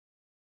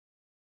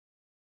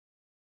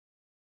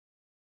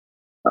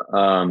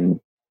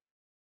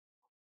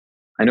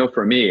I know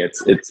for me,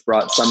 it's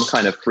brought some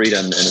kind of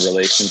freedom in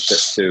relationship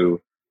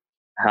to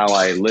how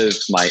I live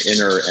my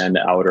inner and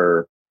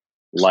outer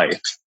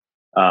life.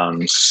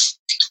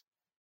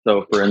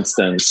 So, for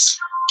instance,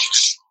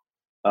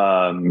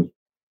 I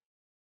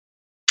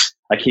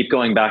keep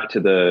going back to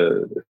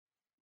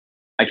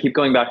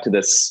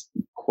this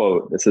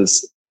quote. This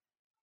is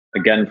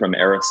again from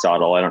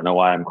Aristotle. I don't know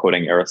why I'm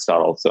quoting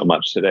Aristotle so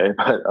much today,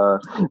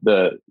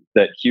 but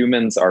that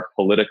humans are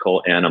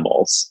political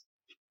animals,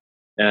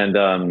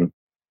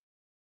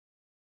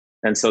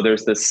 and so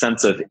there's this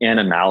sense of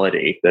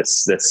animality. That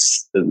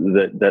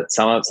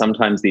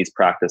sometimes these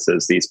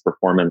practices, these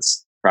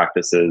performance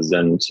practices,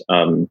 and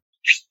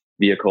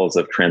vehicles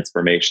of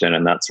transformation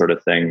and that sort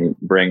of thing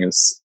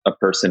brings a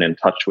person in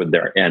touch with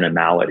their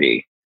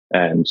animality,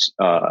 and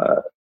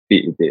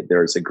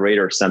there's a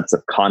greater sense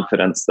of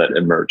confidence that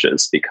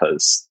emerges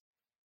because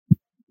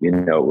we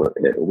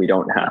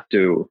don't have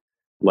to,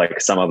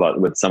 like some of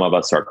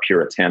us our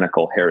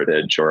puritanical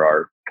heritage or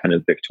our kind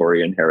of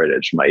Victorian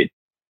heritage might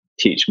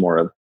teach more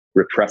of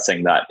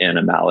repressing that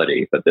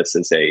animality, but this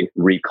is a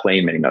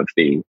reclaiming of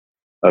the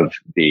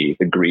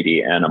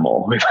greedy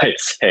animal, we might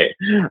say.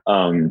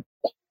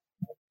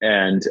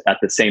 And at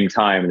the same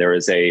time,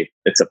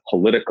 it's a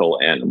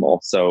political animal.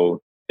 So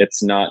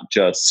it's not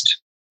just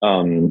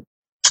a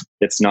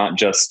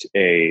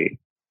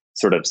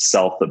sort of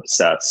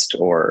self-obsessed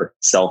or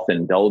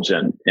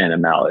self-indulgent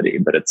animality,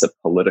 but it's a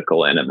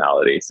political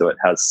animality. So it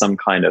has some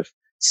kind of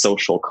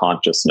social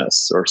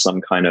consciousness, or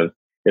some kind of,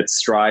 it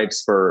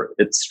strives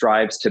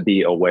to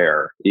be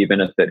aware, even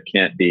if it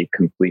can't be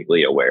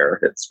completely aware.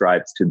 It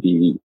strives to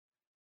be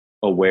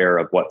aware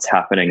of what's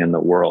happening in the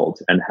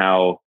world, and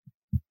how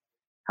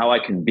I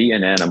can be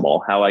an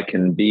animal, how I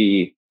can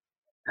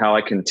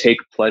take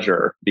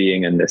pleasure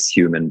being in this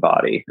human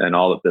body and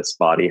all that this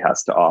body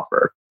has to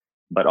offer,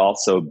 but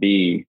also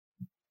be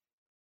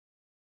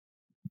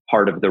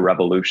part of the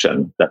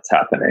revolution that's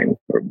happening,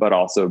 but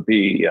also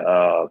be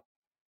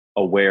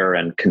aware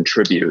and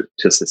contribute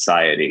to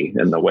society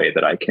in the way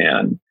that I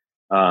can.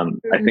 I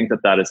think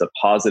that is a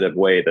positive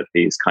way that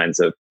these kinds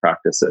of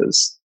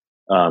practices,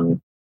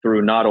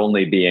 through not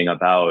only being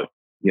about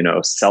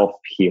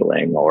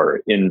self-healing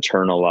or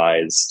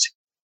internalized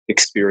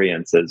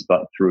experiences,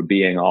 but through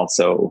being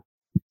also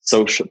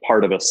social,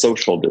 part of a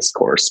social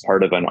discourse,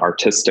 part of an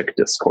artistic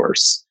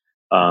discourse,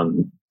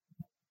 can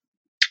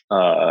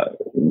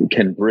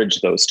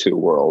bridge those two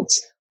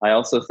worlds. I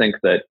also think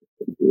that,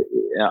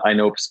 I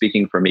know,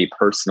 speaking for me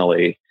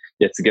personally,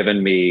 it's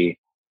given me,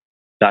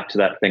 back to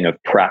that thing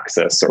of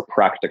praxis or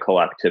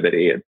practical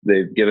activity,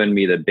 they've given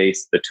me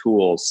the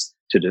tools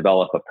to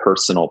develop a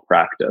personal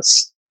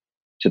practice,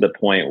 to the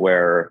point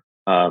where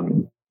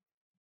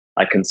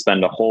I can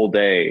spend a whole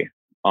day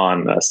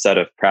on a set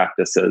of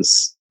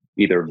practices,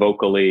 either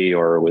vocally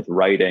or with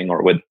writing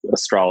or with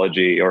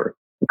astrology or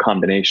a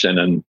combination,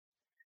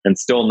 and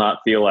still not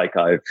feel like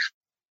I've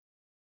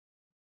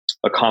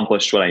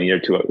accomplished what I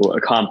needed to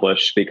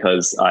accomplish,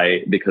 because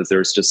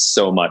there's just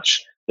so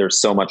much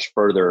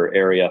further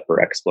area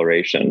for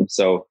exploration.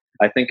 So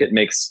I think it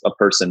makes a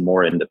person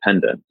more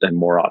independent and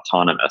more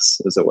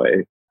autonomous, is a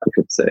way I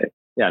could say.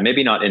 Yeah,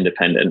 maybe not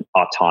independent,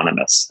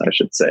 autonomous, I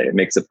should say. It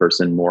makes a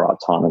person more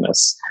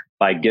autonomous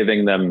by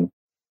giving them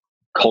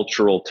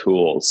cultural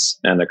tools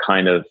and a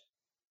kind of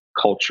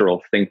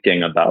cultural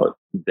thinking about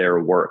their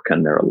work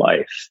and their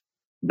life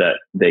that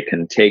they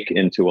can take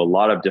into a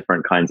lot of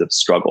different kinds of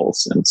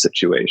struggles and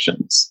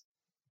situations.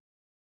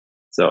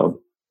 So,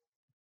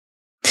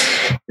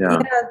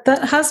 yeah,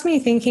 that has me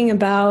thinking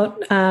about,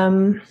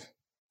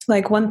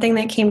 like, one thing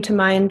that came to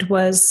mind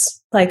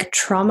was like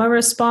trauma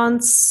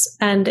response,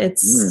 and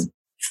it's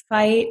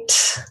fight,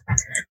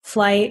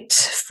 flight,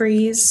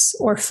 freeze,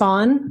 or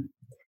fawn.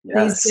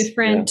 These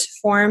different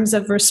forms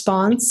of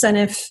response. And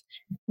if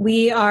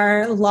we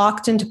are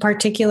locked into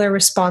particular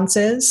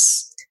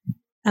responses,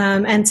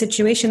 and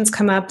situations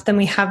come up, then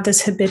we have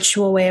this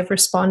habitual way of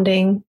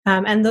responding.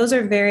 And those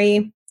are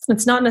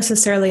it's not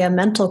necessarily a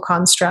mental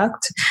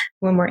construct.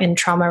 When we're in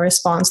trauma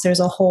response, there's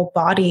a whole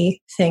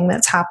body thing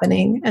that's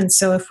happening. And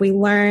so if we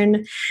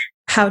learn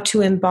how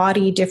to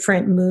embody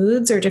different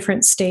moods or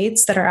different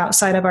states that are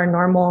outside of our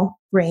normal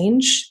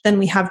range, then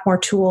we have more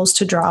tools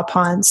to draw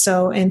upon.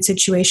 So in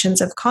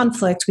situations of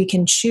conflict, we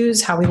can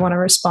choose how we want to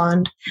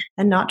respond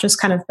and not just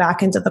kind of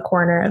back into the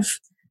corner of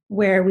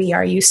where we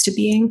are used to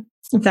being,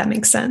 if that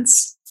makes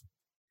sense.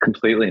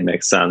 Completely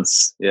makes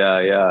sense.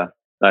 Yeah.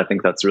 I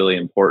think that's really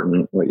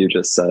important, what you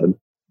just said.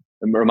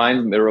 It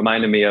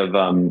reminded me of,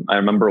 I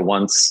remember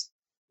once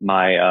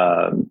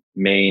my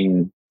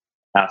main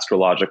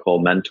astrological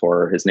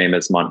mentor, his name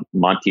is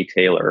Montgomery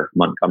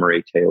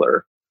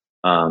Taylor.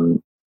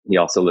 He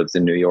also lives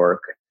in New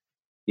York.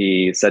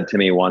 He said to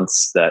me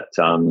once that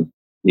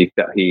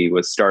he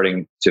was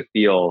starting to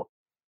feel,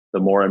 the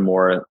more and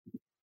more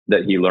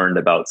that he learned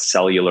about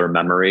cellular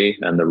memory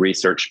and the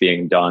research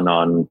being done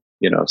on,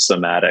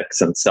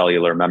 somatics and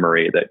cellular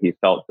memory, that he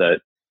felt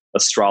that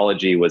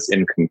astrology was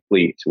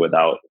incomplete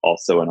without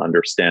also an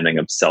understanding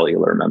of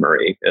cellular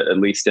memory, at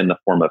least in the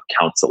form of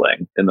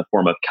counseling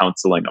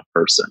a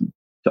person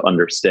to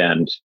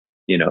understand,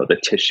 the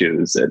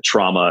tissues,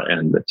 trauma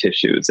and the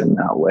tissues in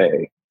that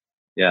way.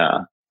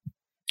 Yeah.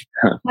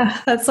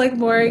 That's like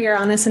more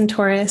Uranus and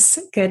Taurus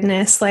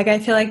goodness. Like, I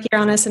feel like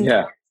Uranus and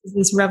Taurus is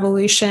this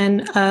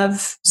revolution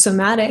of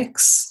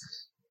somatics.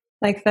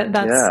 Like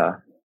that's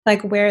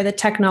like where the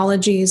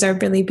technologies are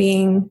really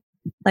being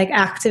like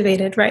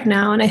activated right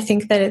now. And I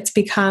think that it's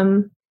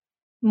become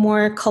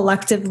more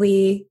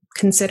collectively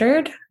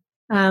considered,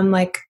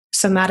 like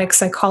somatic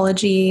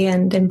psychology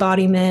and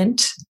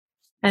embodiment,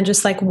 and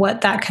just like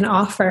what that can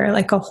offer,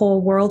 like a whole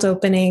world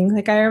opening.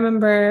 Like, I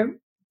remember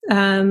I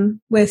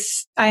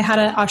had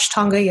an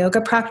Ashtanga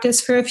yoga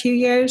practice for a few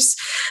years,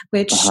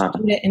 which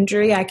due to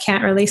injury, I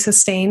can't really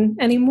sustain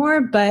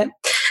anymore. But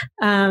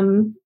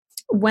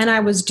when I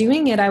was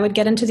doing it, I would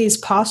get into these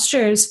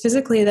postures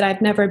physically that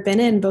I'd never been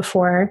in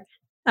before.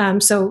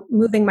 So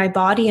moving my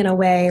body in a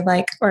way,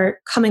 like, or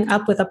coming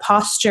up with a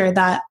posture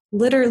that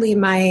literally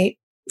my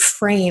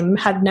frame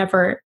had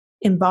never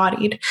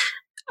embodied.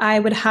 I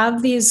would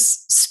have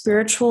these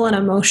spiritual and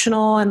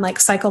emotional and like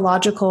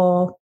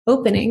psychological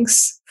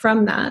openings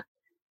from that.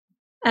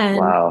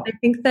 And I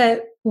think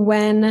that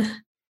when,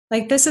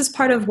 like, this is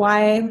part of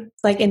why,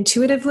 like,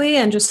 intuitively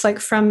and just like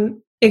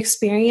from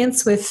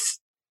experience with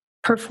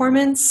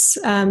performance,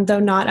 though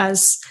not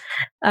as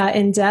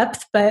in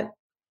depth, but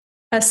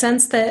a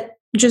sense that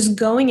just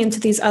going into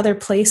these other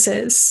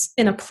places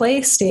in a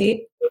play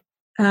state,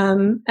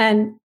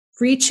 and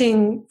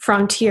reaching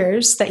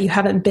frontiers that you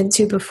haven't been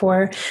to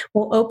before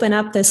will open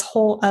up this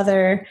whole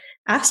other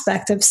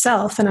aspect of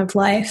self and of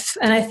life.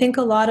 And I think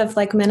a lot of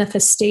like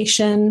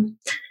manifestation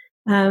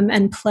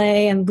and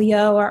play and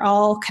Leo are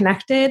all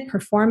connected,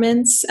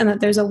 performance, and that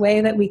there's a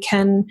way that we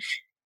can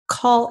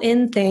call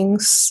in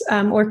things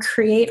or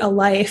create a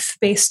life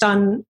based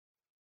on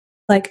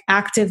like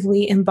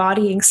actively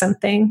embodying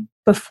something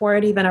before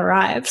it even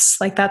arrives.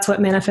 Like, that's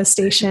what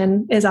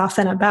manifestation is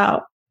often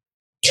about.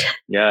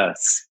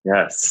 Yes,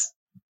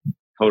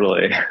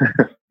 totally.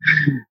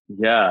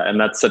 Yeah. And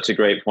that's such a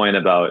great point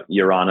about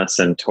Uranus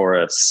and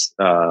Taurus,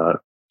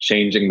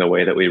 changing the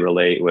way that we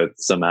relate with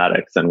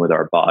somatics and with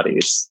our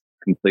bodies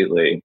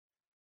completely.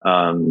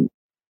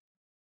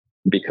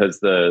 Because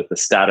the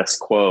status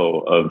quo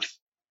of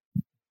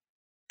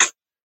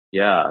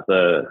Yeah.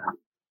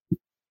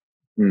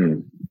 Hmm.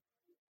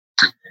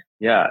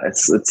 Yeah,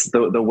 it's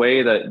the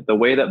way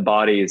that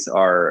bodies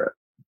are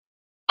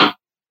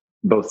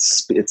both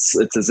it's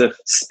as if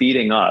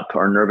speeding up.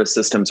 Our nervous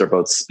systems are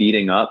both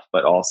speeding up,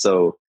 but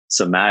also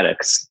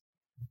somatics,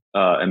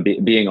 and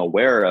being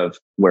aware of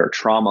where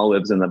trauma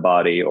lives in the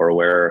body, or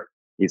where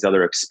these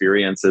other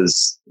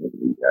experiences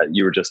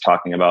you were just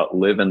talking about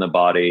live in the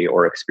body,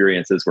 or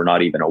experiences we're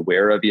not even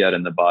aware of yet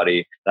in the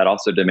body. That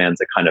also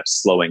demands a kind of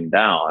slowing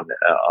down,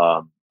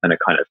 and a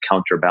kind of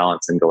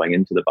counterbalance and going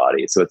into the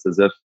body. So it's as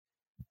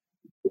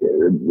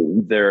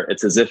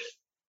if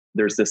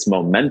there's this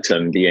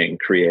momentum being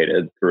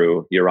created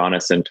through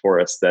Uranus and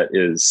Taurus that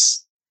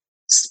is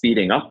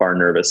speeding up our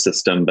nervous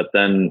system, but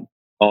then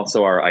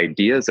also our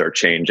ideas are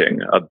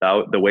changing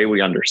about the way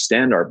we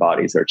understand our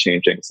bodies are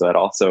changing. So that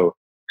also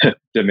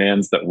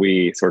demands that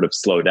we sort of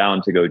slow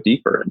down to go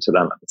deeper into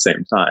them at the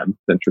same time.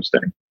 It's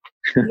interesting.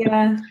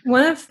 Yeah.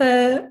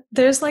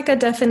 There's like a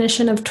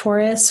definition of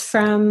Taurus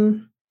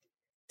from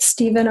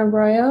Stephen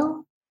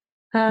Arroyo.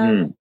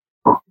 And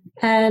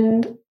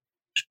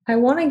I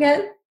want to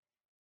get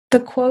the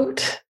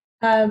quote,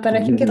 but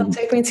I think it'll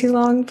take me too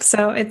long.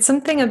 So it's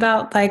something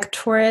about like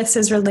Taurus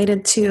is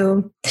related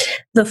to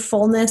the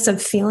fullness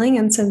of feeling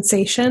and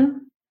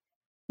sensation.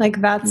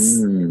 Like that's,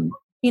 and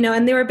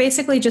they were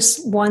basically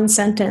just one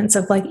sentence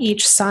of like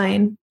each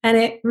sign. And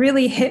it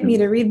really hit me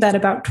to read that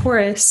about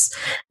Taurus.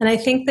 And I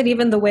think that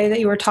even the way that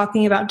you were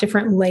talking about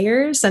different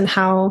layers and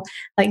how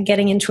like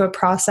getting into a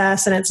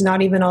process and it's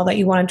not even all that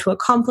you wanted to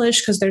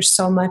accomplish because there's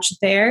so much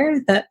there,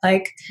 that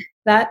like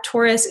that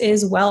Taurus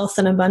is wealth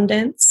and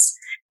abundance.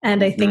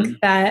 And I think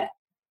that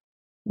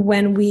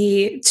when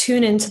we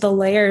tune into the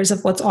layers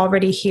of what's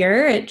already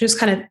here, it just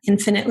kind of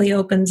infinitely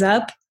opens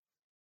up,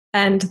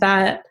 and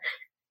that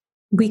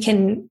we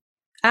can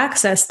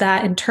access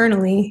that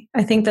internally.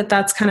 I think that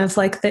that's kind of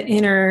like the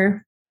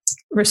inner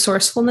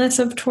resourcefulness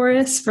of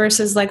Taurus,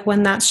 versus like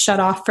when that's shut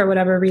off for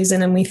whatever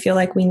reason and we feel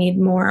like we need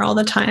more all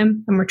the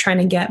time and we're trying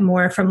to get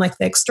more from like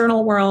the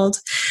external world.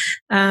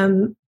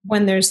 When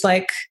there's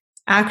like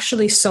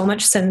actually so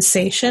much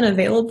sensation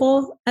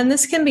available. And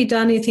this can be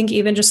done, I think,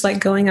 even just like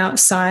going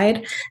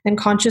outside and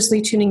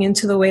consciously tuning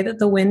into the way that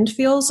the wind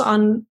feels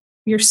on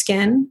your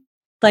skin.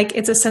 Like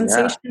it's a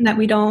sensation that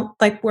we don't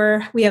like,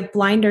 we have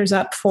blinders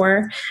up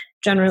for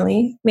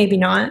generally, maybe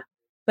not.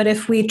 But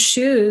if we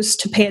choose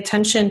to pay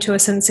attention to a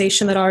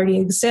sensation that already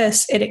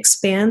exists, it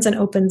expands and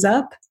opens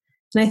up.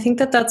 And I think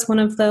that that's one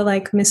of the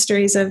like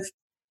mysteries of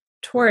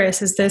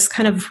Taurus, is this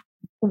kind of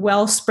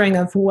wellspring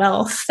of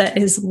wealth that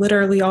is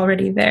literally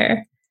already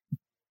there.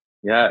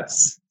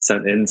 Yes. So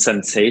in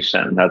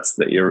sensation,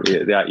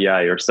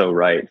 you're so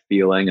right.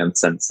 Feeling and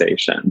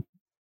sensation.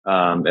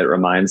 That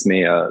reminds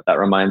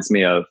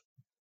me of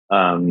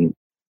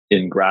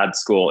in grad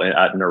school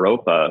at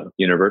Naropa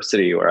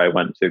University, where I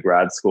went to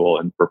grad school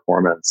in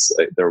performance.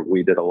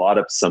 We did a lot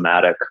of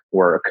somatic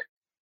work,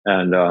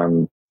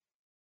 and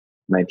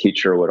my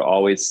teacher would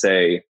always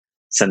say,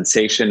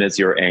 sensation is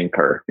your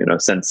anchor.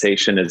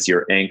 Sensation is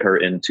your anchor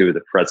into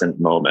the present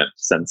moment.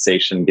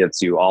 Sensation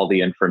gives you all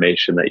the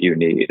information that you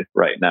need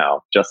right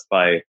now, just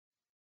by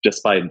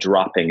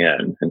dropping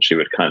in. And she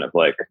would kind of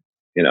like,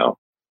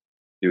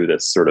 do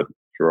this sort of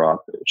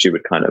drop. She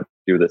would kind of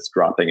do this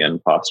dropping in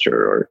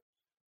posture,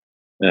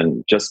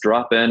 and just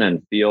drop in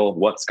and feel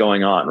what's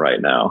going on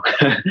right now.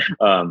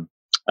 And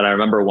I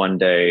remember one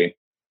day,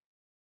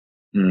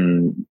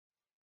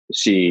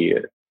 she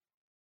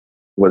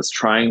was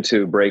trying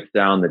to break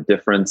down the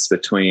difference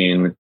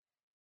between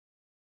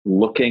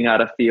looking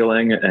at a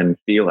feeling and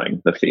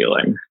feeling the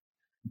feeling.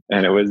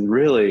 And it was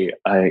really,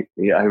 I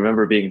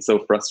remember being so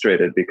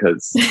frustrated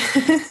because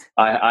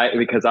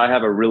because I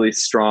have a really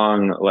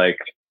strong, like,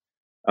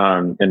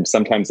 and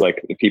sometimes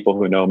like people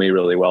who know me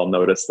really well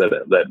notice that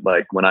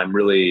like when I'm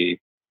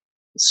really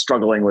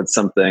struggling with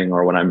something,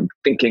 or when I'm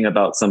thinking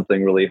about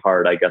something really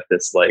hard, I get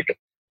this like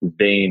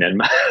vein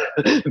and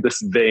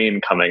this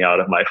vein coming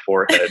out of my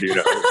forehead,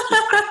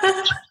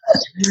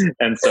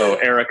 And so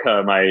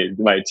Erica,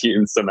 my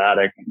team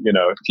somatic,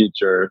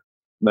 teacher,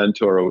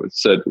 mentor,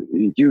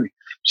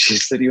 she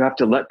said, you have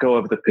to let go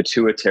of the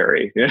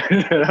pituitary,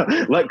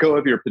 let go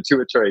of your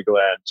pituitary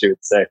gland, she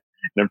would say.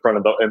 And in front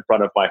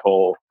of my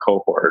whole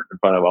cohort, in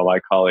front of all my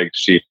colleagues,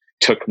 she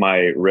took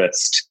my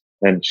wrist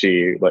and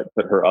she like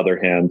put her other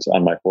hand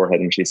on my forehead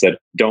and she said,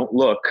 "Don't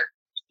look,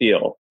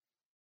 feel."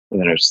 And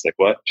then I was just like,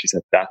 "What?" She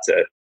said, "That's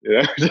it.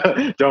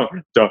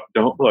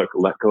 Don't look.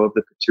 Let go of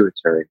the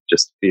pituitary.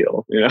 Just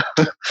feel."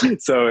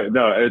 So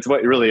no, it's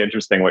really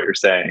interesting what you're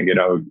saying.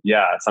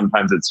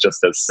 Sometimes it's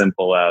just as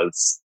simple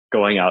as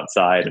going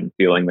outside and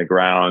feeling the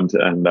ground,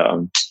 and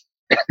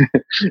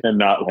and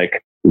not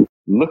like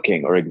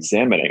looking or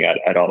examining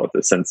at all of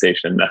the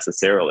sensation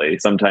necessarily.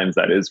 Sometimes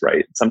that is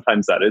right.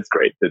 Sometimes that is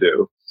great to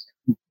do,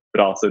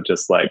 but also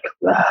just like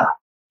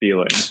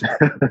feeling.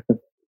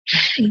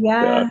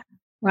 Yeah.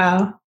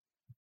 Wow.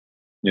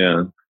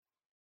 Yeah.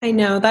 I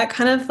know that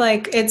kind of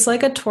like, it's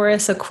like a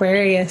Taurus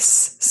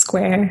Aquarius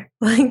square,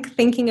 like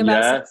thinking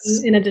about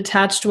something in a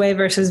detached way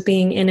versus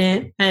being in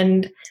it.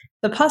 And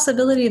the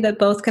possibility that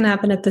both can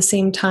happen at the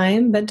same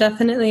time. But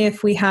definitely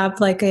if we have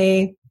like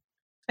I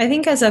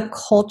think as a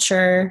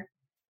culture,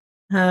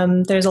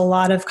 there's a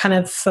lot of kind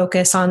of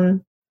focus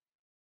on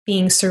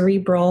being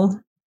cerebral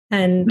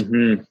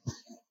and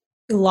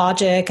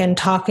logic and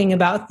talking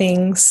about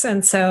things.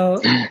 And so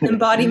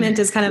embodiment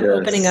is kind of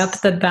opening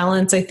up the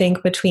balance, I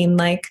think, between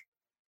like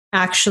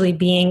actually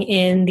being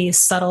in these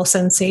subtle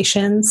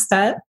sensations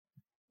that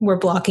we're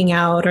blocking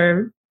out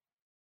or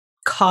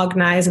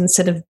cognize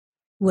instead of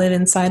live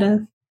inside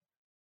of.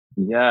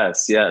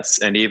 Yes.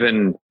 And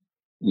even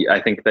I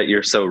think that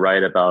you're so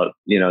right about,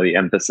 the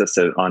emphasis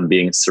on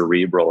being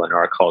cerebral in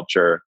our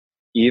culture.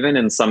 Even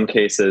in some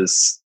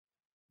cases,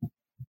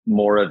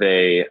 more of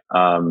a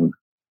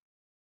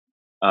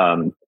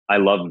I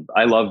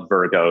love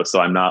Virgo, so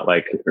I'm not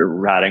like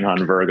ratting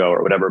on Virgo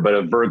or whatever, but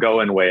a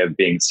Virgoan way of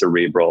being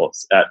cerebral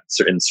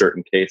in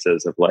certain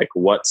cases of like,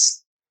 what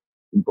is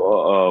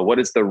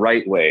the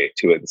right way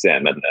to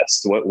examine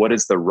this? What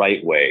is the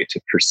right way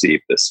to perceive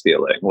this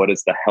feeling? What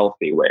is the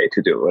healthy way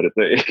to do it?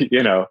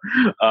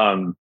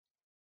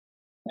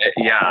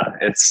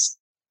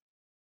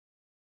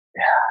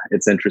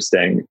 It's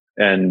interesting.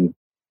 And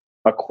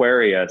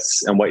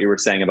Aquarius, and what you were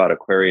saying about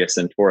Aquarius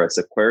and Taurus,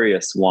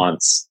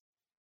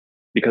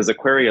 because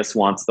Aquarius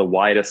wants the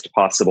widest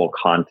possible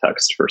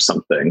context for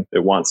something.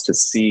 It wants to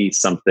see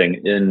something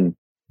in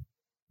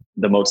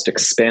the most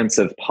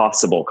expansive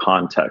possible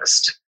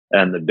context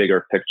and the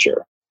bigger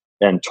picture.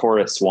 And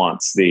Taurus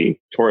wants the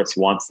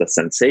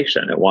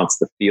sensation. It wants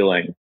the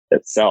feeling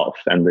itself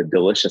and the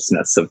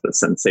deliciousness of the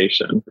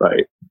sensation,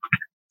 right?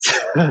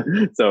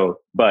 So,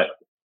 but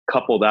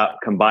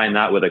combine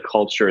that with a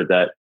culture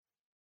that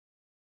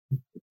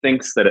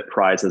thinks that it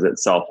prizes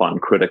itself on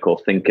critical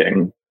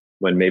thinking,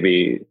 when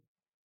maybe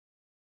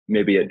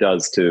it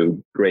does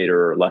to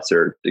greater or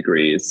lesser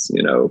degrees,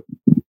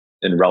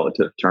 in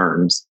relative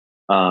terms.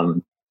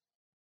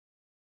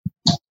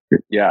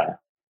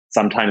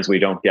 Sometimes we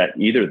don't get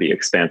either the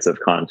expansive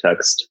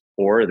context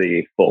or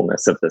the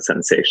fullness of the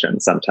sensation.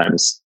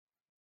 Sometimes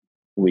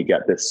we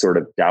get this sort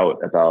of doubt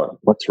about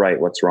what's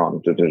right, what's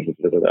wrong,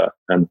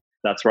 and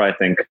that's where I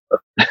think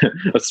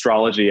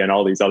astrology and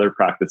all these other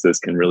practices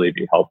can really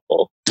be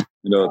helpful.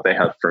 They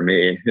have for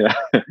me.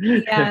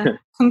 Yeah,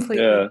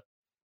 completely.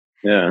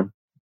 Yeah.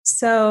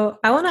 So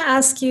I want to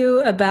ask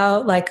you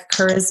about like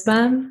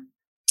charisma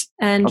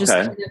and just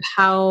kind of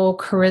how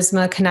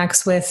charisma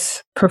connects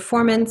with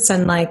performance,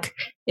 and like,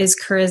 is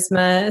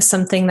charisma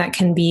something that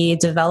can be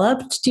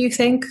developed, do you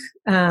think?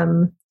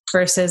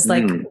 Versus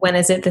like, when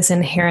is it this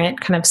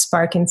inherent kind of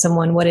spark in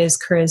someone? What is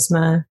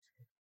charisma?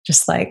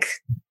 Just like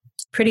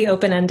pretty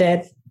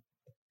open-ended.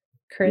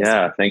 Charisma.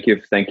 Yeah. Thank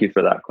you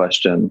for that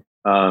question.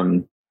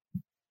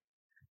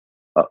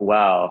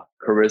 Wow.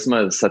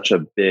 Charisma is such a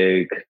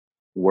big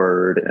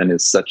word and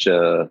is such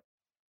a,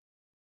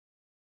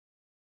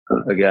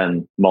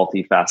 again,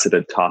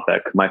 multifaceted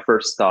topic. My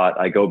first thought,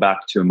 I go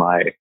back to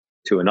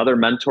another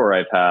mentor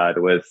I've had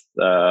with,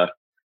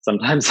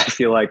 sometimes I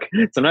feel like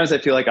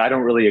I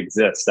don't really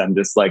exist. I'm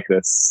just like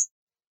this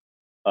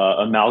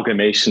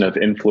amalgamation of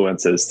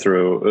influences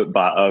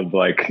of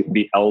like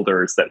the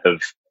elders that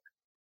have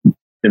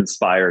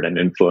inspired and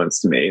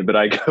influenced me. But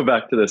I go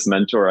back to this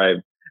mentor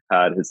I've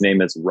had. His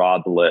name is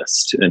Rob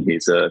List, and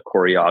he's a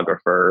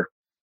choreographer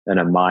and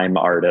a mime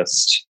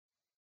artist.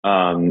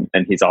 And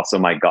he's also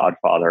my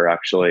godfather,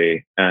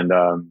 actually. And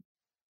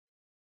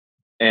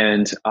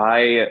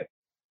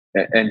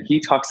he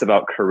talks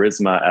about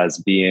charisma as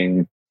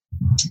being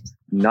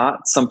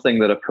not something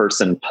that a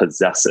person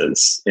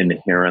possesses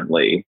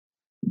inherently,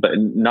 but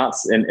not,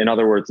 in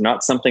other words,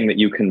 not something that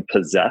you can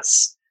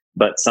possess,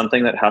 but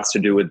something that has to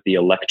do with the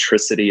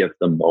electricity of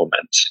the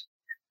moment.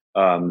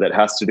 That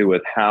has to do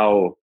with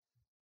how,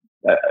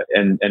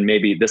 and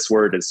maybe this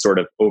word is sort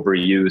of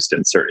overused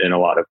in a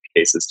lot of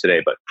cases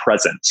today, but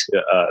present.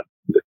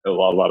 A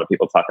lot of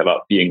people talk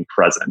about being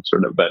present,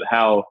 sort of, but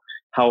how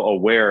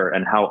aware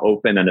and how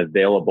open and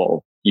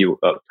available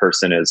a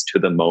person is to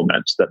the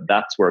moment.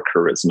 That's where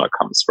charisma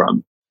comes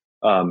from,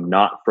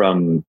 not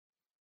from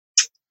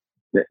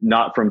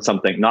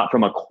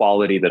a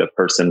quality that a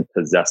person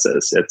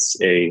possesses.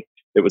 It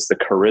was the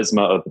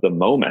charisma of the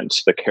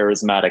moment, the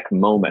charismatic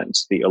moment,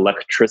 the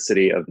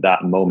electricity of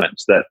that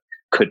moment that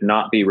could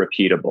not be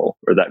repeatable,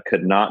 or that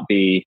could not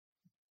be,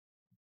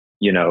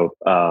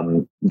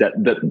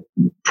 that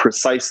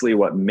precisely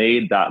what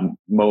made that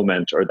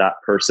moment or that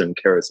person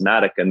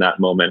charismatic in that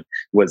moment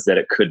was that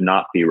it could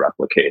not be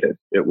replicated.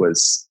 It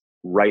was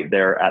right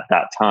there at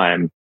that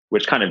time,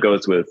 which kind of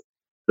goes with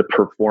the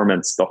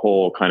performance, the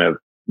whole kind of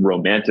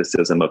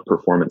romanticism of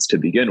performance to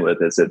begin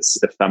with, is its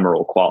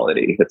ephemeral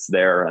quality. It's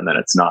there and then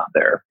it's not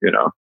there,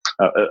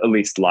 at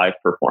least live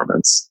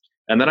performance.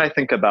 And then I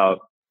think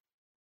about,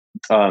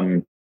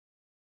 my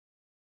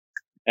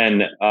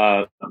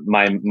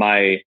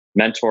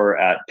mentor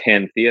at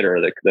Pan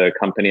Theater, the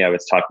company I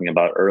was talking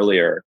about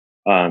earlier,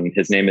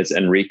 his name is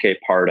Enrique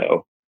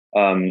Pardo.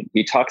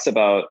 He talks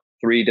about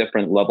 3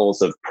 different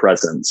levels of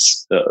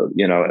presence,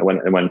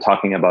 when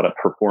talking about a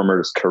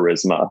performer's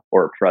charisma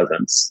or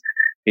presence.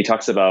 he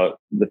talks about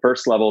the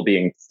first level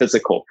being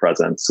physical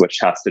presence, which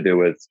has to do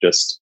with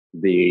just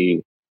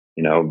the,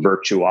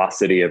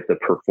 virtuosity of the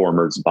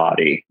performer's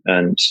body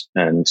and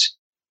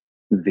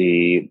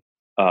the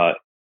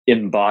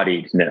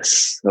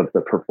embodiedness of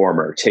the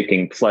performer,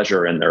 taking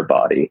pleasure in their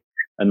body.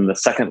 And the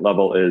second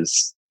level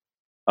is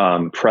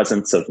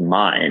presence of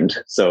mind.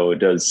 So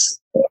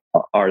it's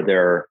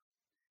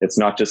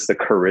not just the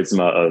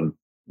charisma of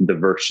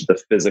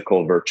the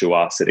physical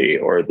virtuosity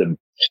or the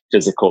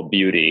physical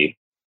beauty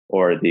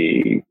or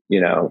the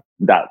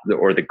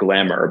or the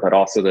glamour, but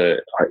also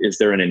is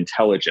there an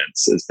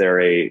intelligence?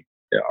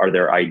 Are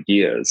there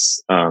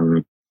ideas?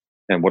 And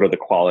what are the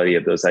quality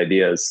of those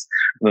ideas?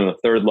 And then the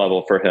third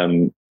level for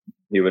him,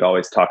 he would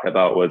always talk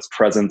about was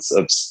presence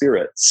of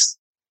spirits.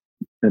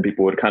 And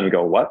people would kind of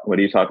go, what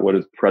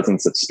is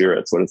presence of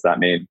spirits? What does that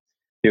mean?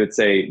 He would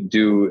say,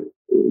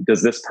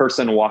 does this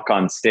person walk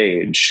on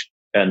stage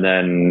and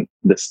then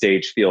the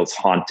stage feels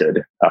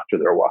haunted after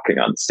they're walking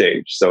on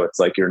stage? So it's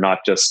like, you're not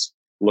just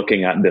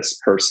looking at this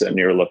person,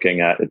 you're looking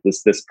at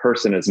this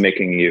person is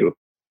making you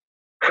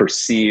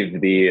perceive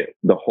the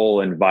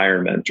whole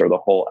environment or the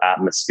whole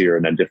atmosphere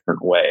in a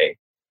different way.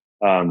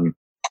 And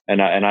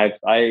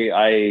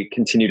I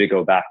continue to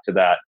go back to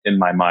that in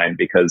my mind,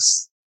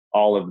 because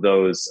all of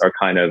those are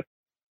kind of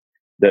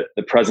the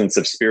presence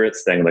of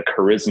spirits thing, the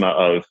charisma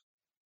of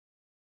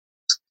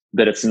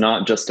that. It's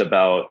not just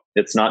about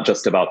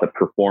the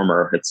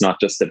performer. It's not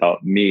just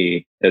about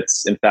me.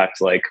 It's, in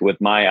fact, like with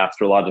my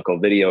astrological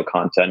video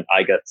content,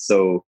 I get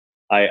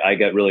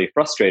really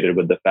frustrated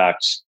with the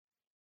fact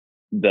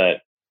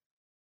that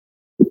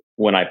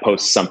when I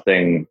post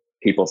something,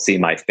 people see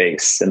my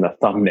face in the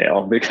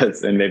thumbnail,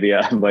 and maybe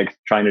I'm like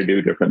trying to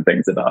do different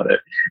things about it,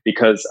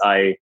 because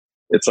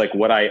it's like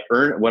what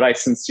I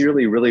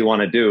sincerely really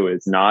want to do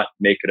is not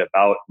make it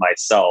about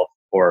myself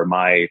or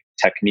my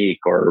technique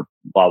or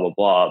blah, blah,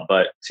 blah,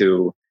 but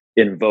to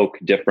invoke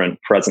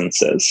different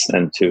presences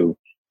and to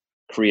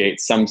create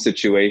some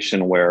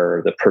situation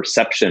where the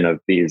perception of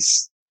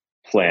these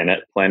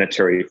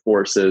planetary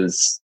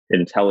forces,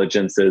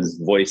 intelligences,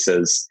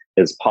 voices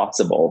is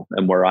possible,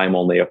 and where I'm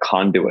only a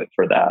conduit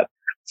for that.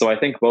 So I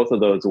think both of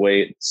those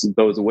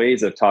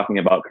ways of talking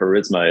about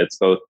charisma,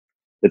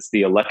 it's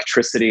the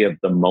electricity of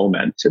the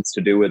moment. It's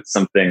to do with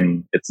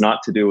something. It's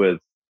not to do with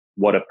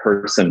what a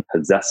person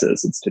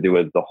possesses. It's to do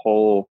with the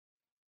whole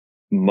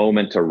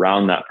moment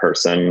around that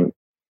person.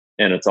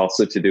 And it's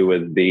also to do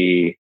with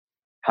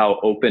how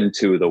open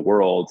to the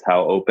world,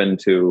 how open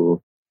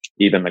to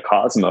even the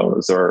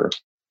cosmos, or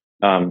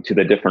to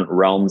the different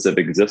realms of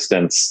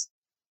existence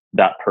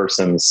that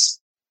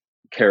person's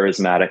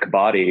charismatic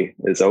body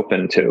is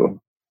open to.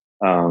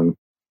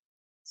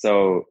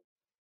 So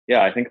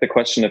yeah, I think the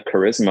question of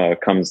charisma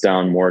comes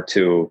down more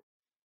to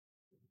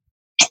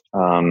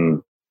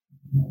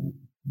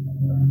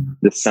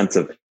this sense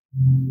of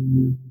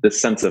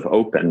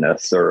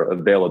openness or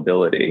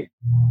availability.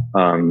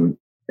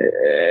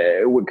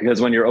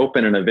 Because when you're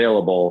open and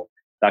available,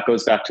 that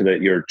goes back to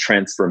your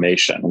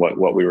transformation.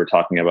 What we were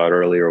talking about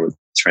earlier was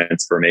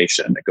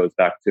transformation. It goes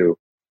back to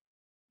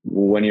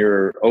when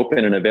you're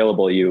open and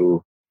available,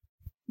 you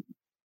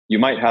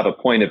might have a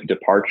point of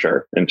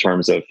departure in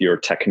terms of your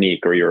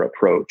technique or your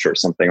approach or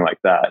something like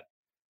that.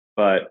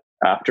 But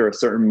after a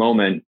certain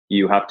moment,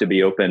 you have to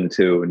be open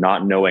to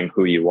not knowing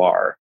who you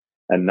are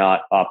and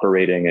not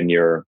operating in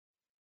your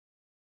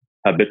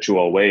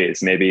habitual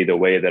ways. Maybe the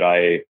way that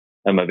I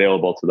am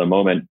available to the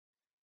moment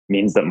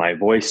means that my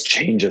voice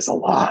changes a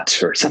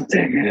lot or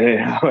something,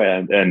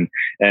 and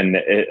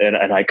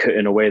I could,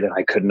 in a way that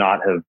I could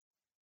not have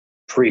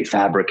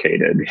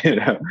prefabricated,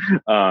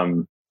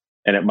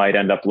 and it might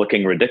end up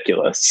looking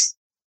ridiculous.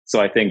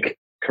 So I think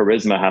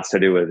charisma has to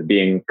do with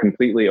being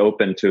completely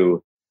open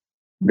to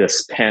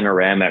this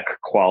panoramic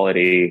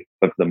quality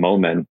of the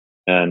moment,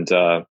 and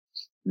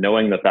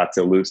knowing that that's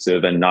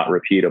elusive and not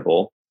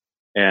repeatable,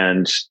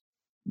 and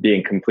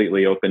being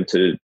completely open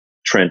to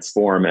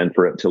transform and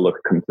for it to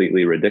look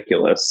completely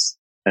ridiculous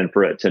and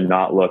for it to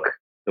not look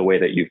the way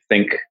that you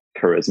think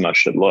charisma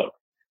should look.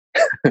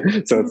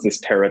 So it's this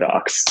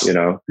paradox,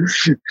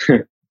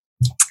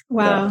 Wow.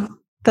 Yeah.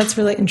 That's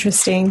really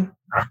interesting.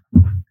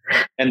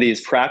 And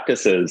these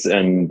practices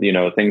and,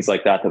 things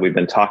like that we've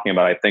been talking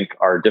about, I think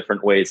are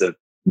different ways of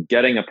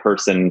getting a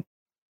person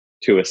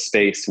to a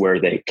space where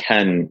they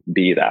can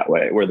be that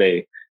way, where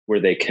they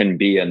can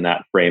be in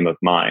that frame of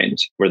mind,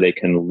 where they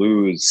can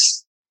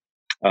lose,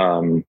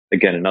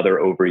 again, another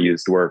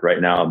overused word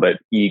right now, but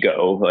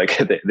ego, like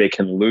they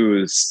can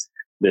lose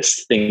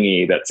this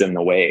thingy that's in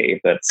the way,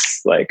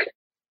 that's like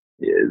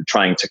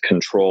trying to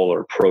control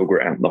or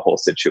program the whole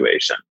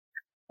situation.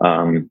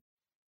 I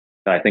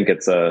think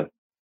it's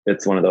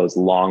one of those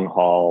long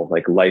haul,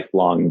 like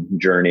lifelong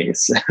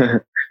journeys.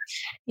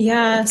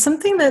 Yeah.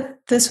 Something that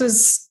this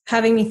was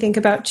having me think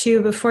about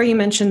too, before you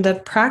mentioned the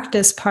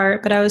practice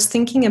part, but I was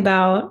thinking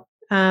about,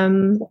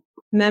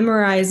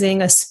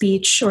 memorizing a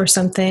speech or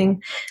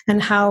something,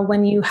 and how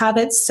when you have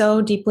it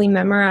so deeply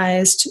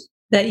memorized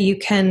that you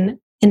can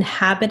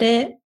inhabit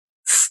it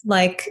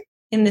like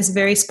in this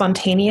very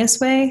spontaneous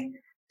way.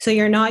 So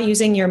you're not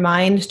using your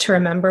mind to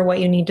remember what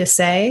you need to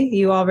say.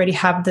 You already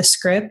have the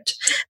script,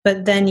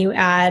 but then you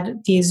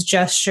add these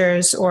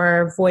gestures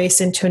or voice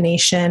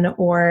intonation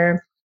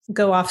or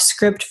go off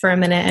script for a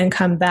minute and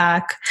come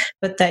back,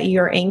 but that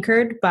you're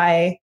anchored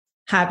by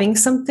having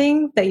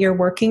something that you're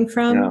working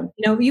from. Yeah.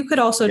 You know, you could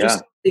also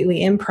just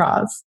completely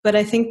improv, but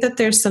I think that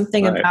there's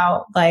something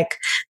about like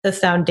the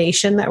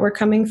foundation that we're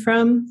coming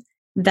from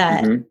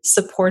that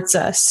supports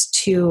us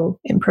to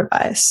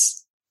improvise.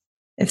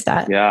 If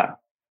that. Yeah,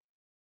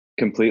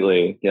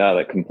 completely. Yeah,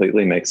 that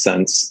completely makes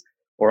sense.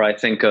 Or I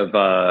think of,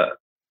 of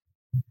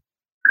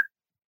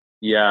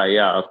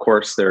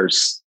course,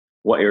 there's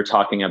what you're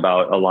talking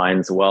about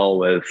aligns well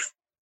with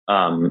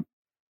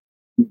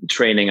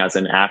training as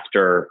an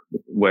actor,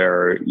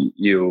 where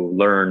you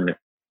learn,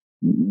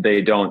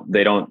 they don't,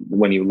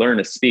 when you learn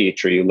a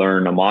speech or you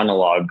learn a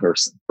monologue, or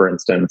for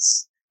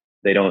instance,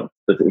 the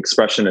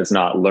expression is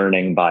not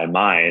learning by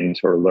mind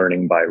or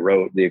learning by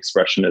rote. The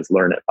expression is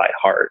learn it by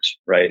heart,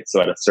 right? So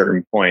at a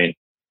certain point,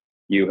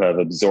 you have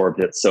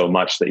absorbed it so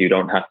much that you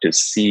don't have to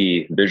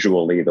see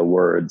visually the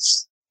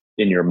words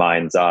in your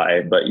mind's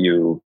eye, but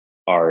you've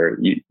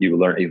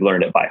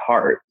learned it by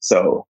heart.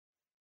 So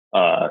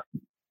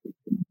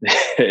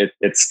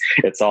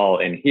it's all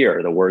in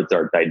here. The words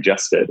are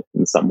digested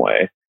in some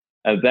way.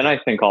 And then I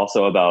think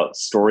also about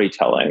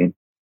storytelling,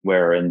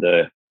 where in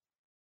the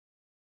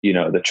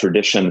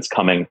traditions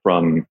coming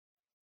from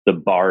the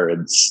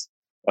bards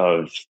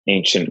of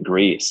ancient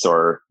Greece,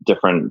 or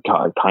different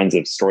kinds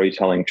of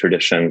storytelling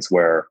traditions,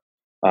 where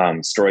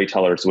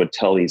storytellers would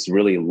tell these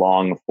really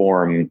long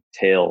form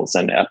tales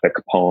and epic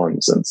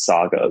poems and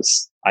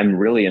sagas. I'm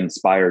really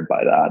inspired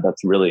by that.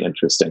 That's really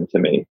interesting to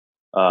me,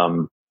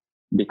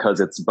 because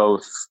it's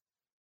both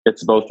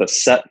a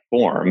set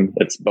form.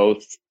 It's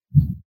both,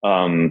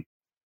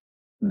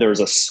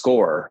 there's a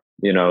score,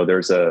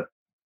 there's a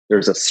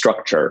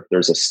structure,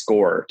 there's a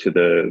score to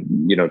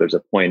there's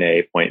a point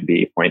A, point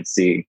B, point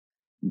C,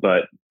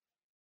 but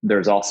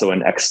there's also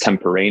an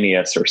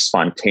extemporaneous or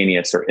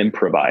spontaneous or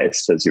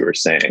improvised, as you were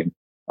saying,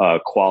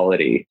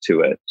 quality to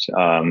it.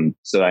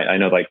 So I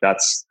know, like,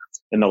 that's,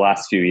 in the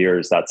last few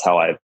years, that's how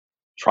I've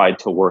tried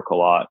to work a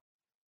lot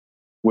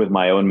with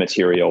my own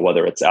material,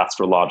 whether it's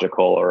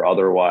astrological or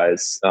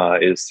otherwise,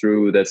 is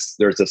through this.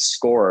 There's a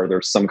score,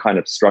 there's some kind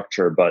of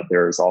structure, but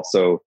there's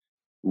also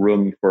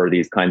room for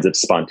these kinds of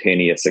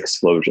spontaneous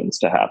explosions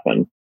to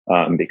happen,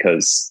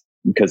 because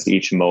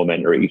each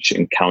moment or each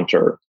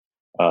encounter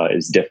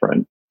is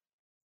different.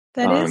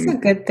 That is a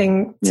good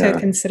thing to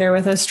consider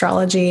with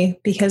astrology,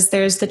 because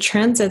there's the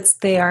transits,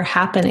 they're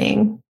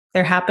happening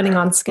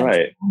on schedule.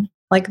 Right.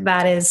 Like,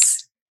 that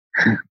is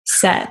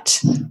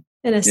set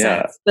in a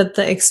sense, but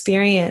the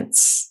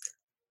experience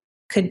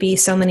could be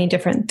so many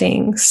different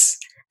things.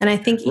 And I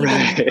think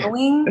even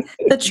knowing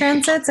the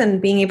transits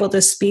and being able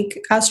to speak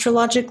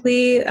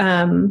astrologically,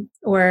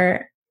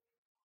 or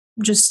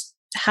just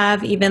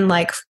have even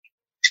like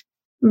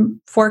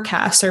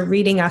forecasts or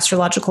reading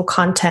astrological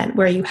content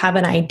where you have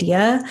an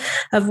idea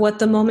of what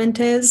the moment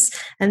is,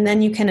 and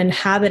then you can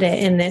inhabit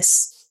it in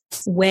this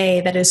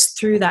way that is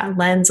through that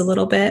lens a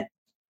little bit.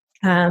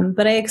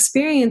 But I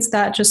experienced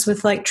that just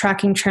with like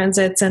tracking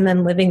transits and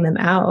then living them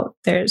out.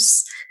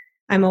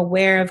 I'm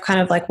aware of kind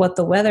of like what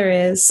the weather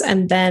is,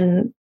 and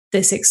then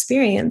this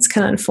experience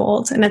can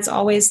unfold. And it's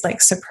always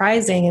like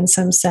surprising in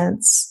some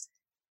sense.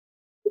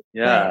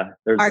 Yeah,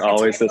 there's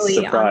always a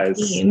surprise.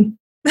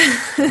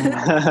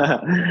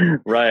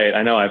 Right.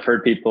 I know. I've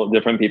heard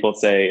different people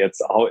say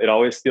it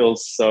always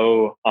feels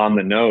so on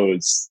the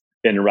nose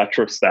in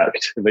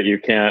retrospect that you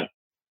can't,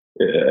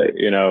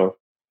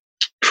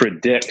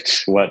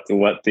 predict what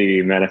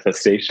the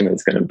manifestation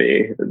is going to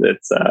be.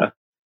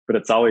 But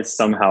it's always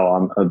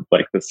somehow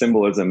like the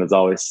symbolism is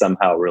always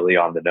somehow really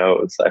on the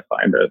nose. I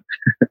find it.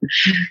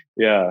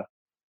 Yeah.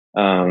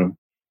 Yeah,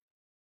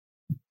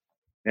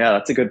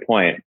 that's a good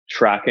point.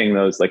 Tracking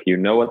those, like,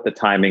 what the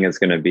timing is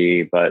going to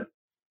be, but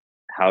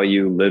how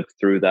you live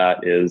through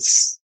that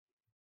it's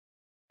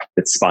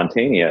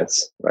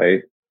spontaneous,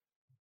 right?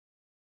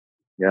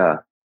 Yeah.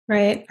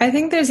 Right. I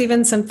think there's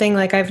even something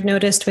like I've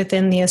noticed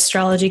within the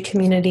astrology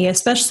community,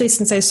 especially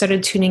since I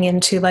started tuning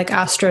into like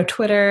Astro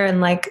Twitter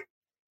and like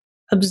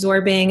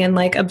absorbing and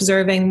like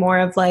observing more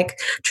of like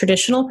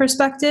traditional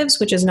perspectives,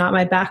 which is not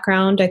my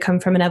background. I come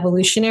from an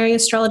evolutionary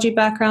astrology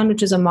background,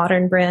 which is a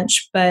modern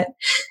branch, but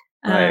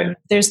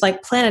there's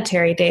like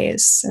planetary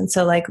days. And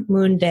so like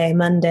Moon Day,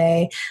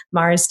 Monday,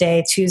 Mars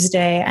Day,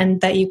 Tuesday,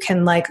 and that you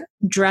can like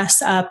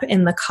dress up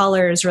in the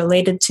colors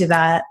related to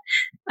that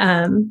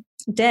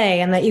day,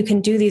 and that you can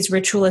do these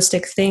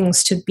ritualistic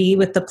things to be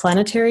with the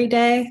planetary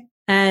day.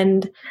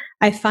 And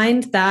I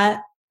find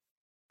that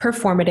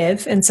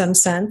performative in some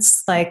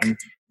sense, like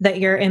that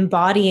you're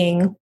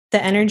embodying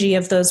the energy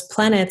of those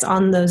planets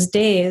on those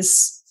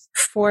days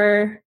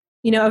for,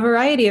 a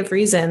variety of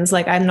reasons.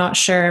 Like, I'm not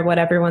sure what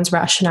everyone's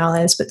rationale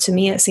is, but to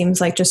me, it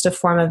seems like just a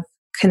form of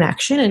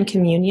connection and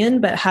communion,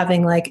 but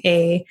having like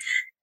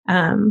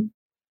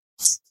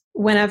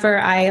whenever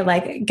I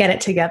like get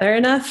it together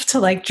enough to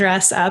like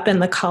dress up in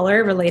the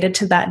color related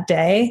to that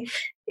day,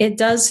 it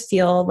does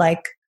feel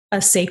like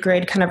a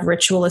sacred kind of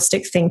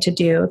ritualistic thing to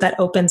do that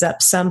opens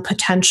up some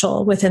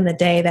potential within the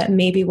day that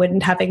maybe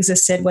wouldn't have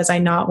existed was I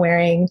not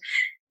wearing,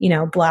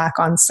 black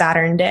on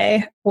Saturn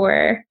day.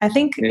 Or I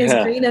think is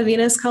green a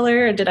Venus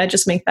color, or did I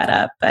just make that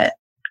up? But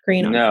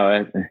green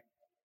on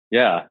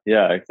yeah,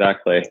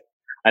 exactly.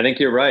 I think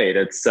you're right.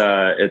 It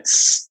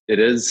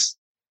is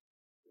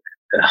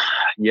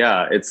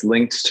it's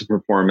linked to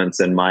performance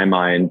in my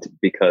mind,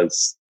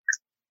 because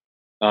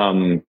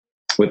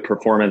with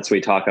performance, we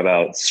talk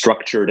about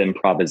structured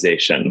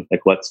improvisation.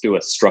 Like, let's do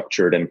a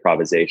structured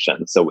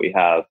improvisation. So we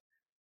have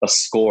a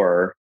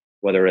score,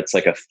 whether it's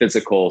like a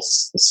physical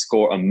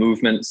score, a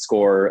movement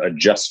score, a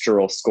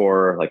gestural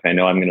score. Like, I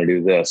know I'm going to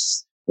do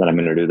this, then I'm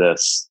going to do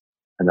this,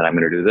 and then I'm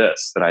going to do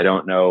this, but I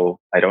don't know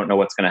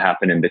what's going to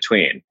happen in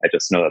between. I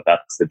just know that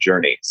that's the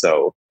journey.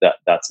 So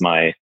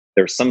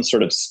there's some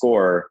sort of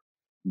score,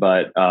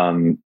 but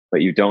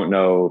you don't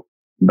know.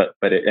 But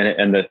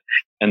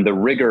the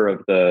rigor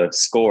of the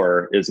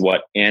score is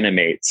what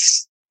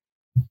animates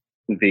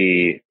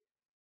the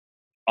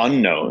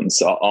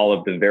unknowns, all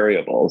of the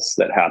variables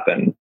that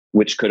happen,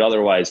 which could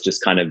otherwise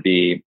just kind of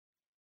be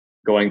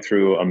going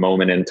through a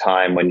moment in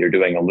time when you're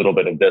doing a little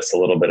bit of this, a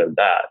little bit of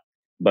that.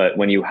 But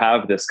when you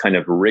have this kind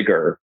of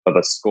rigor of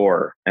a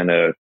score and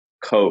a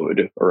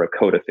code or a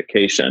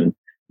codification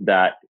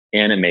that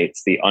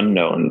animates the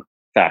unknown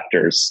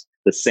factors,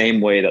 the same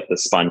way that the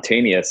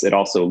spontaneous, it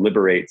also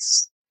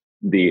liberates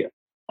the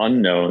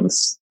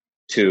unknowns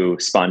to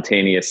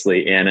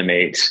spontaneously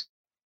animate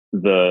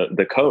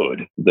the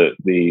code,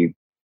 the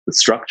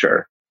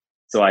structure.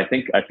 So I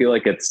feel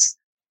like it's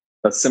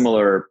a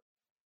similar,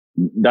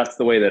 that's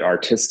the way that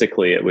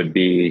artistically it would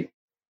be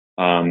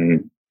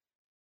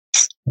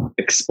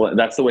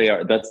that's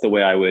the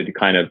way I would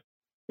kind of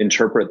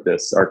interpret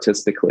this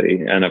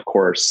artistically. And of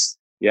course,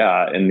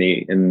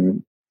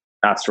 in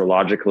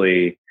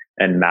astrologically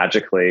and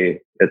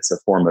magically, it's a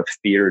form of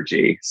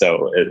theurgy.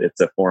 So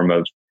it's a form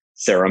of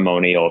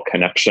ceremonial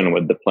connection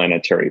with the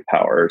planetary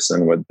powers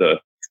and with the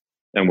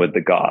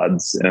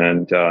gods.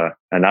 And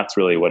that's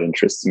really what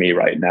interests me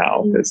right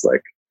now, is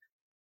like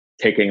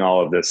taking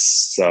all of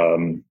this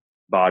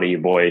body,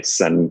 voice,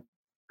 and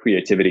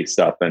creativity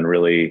stuff and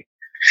really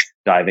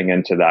diving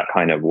into that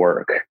kind of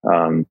work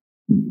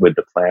with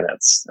the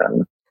planets.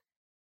 And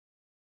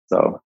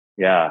so,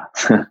 yeah.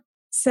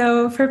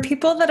 So for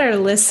people that are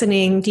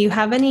listening, do you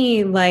have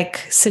any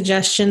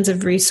suggestions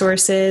of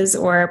resources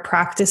or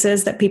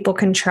practices that people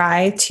can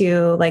try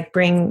to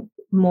bring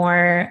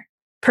more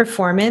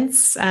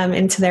performance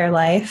into their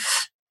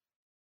life?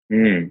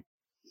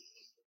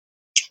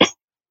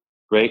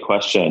 Great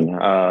question.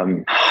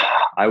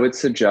 I would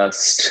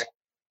suggest,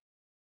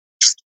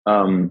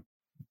 a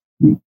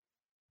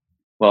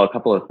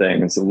couple of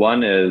things.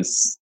 One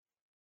is,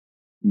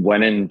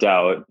 when in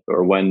doubt,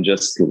 or when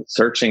just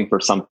searching for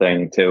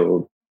something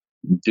to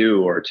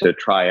do or to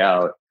try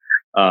out,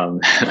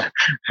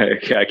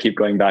 I keep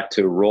going back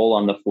to roll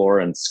on the floor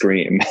and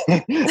scream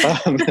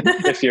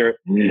if your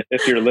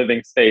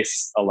living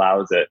space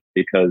allows it,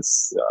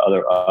 because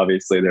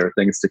obviously there are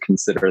things to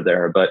consider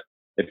there. But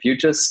if you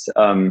just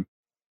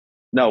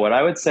what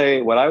I would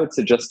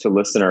suggest to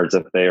listeners,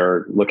 if they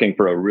are looking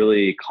for a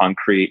really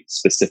concrete,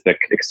 specific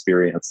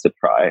experience to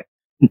try,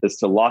 is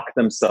to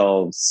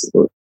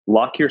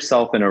lock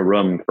yourself in a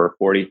room for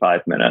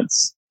 45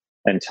 minutes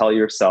and tell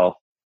yourself,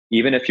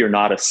 even if you're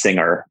not a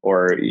singer,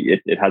 or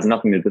this has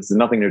nothing to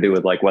do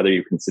with whether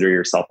you consider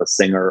yourself a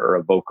singer or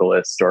a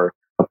vocalist or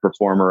a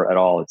performer at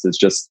all. It's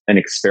just an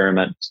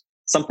experiment,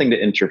 something to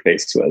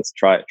interface with.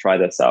 Try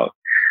this out.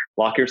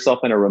 Lock yourself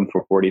in a room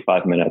for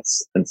 45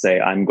 minutes and say,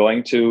 I'm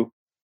going to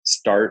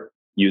start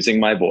using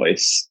my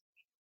voice,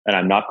 and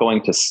I'm not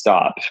going to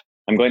stop.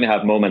 I'm going to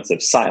have moments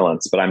of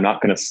silence, but I'm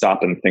not going to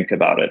stop and think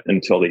about it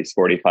until these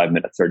 45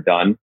 minutes are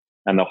done.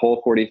 And the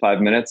whole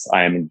 45 minutes,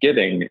 I am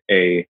giving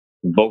a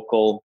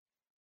vocal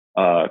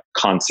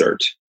concert,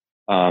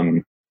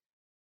 not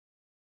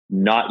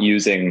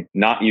using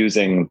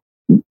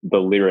the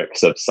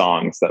lyrics of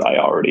songs that I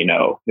already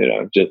know,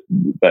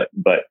 but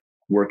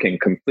working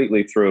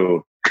completely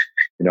through,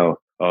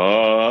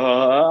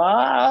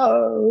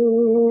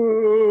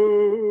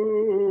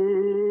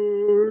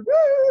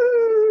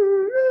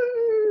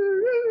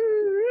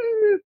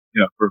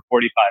 for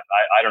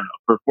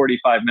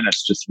 45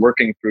 minutes, just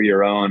working through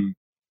your own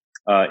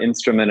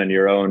instrument and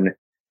your own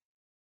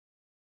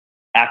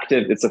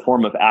it's a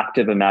form of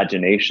active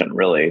imagination,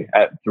 really,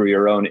 through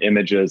your own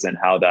images and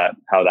how that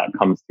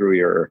comes through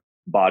your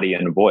body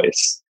and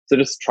voice. So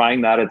just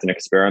trying that as an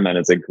experiment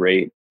is a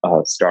great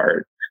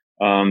start.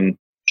 And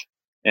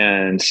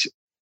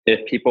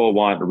if people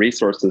want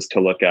resources to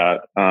look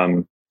at,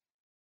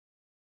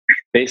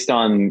 based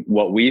on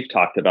what we've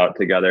talked about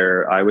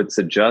together, I would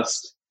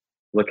suggest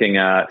looking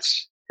at,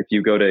 if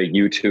you go to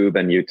YouTube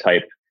and you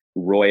type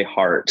Roy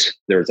Hart,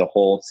 there's a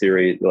whole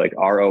series,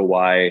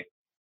 ROYHART.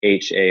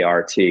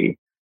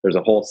 There's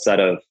a whole set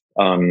of,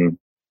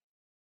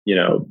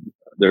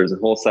 there's a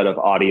whole set of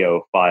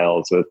audio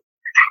files with,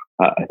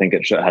 I think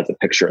it has a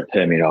picture of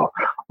him,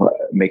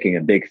 making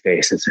a big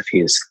face as if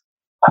he's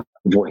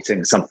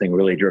voicing something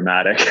really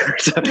dramatic.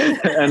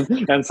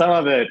 and some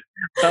of it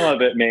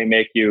may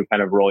make you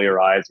kind of roll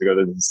your eyes and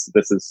go,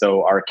 this is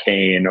so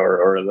arcane,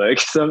 or like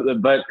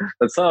but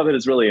some of it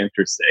is really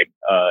interesting.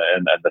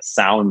 And the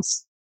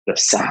sounds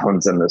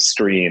and the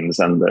screams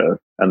and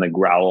the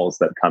growls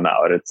that come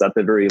out. It's at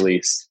the very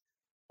least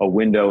a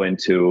window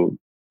into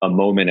a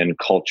moment in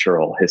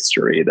cultural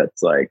history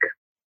that's like,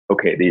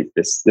 okay,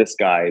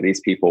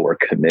 these people were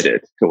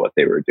committed to what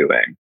they were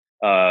doing.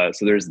 So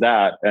there's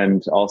that,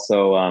 and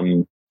also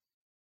I'm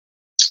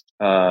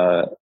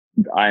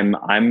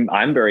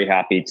very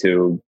happy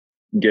to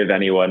give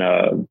anyone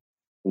a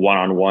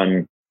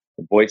one-on-one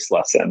voice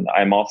lesson.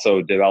 I'm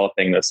also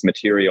developing this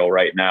material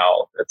right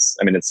now. It's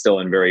still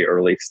in very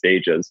early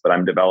stages, but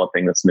I'm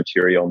developing this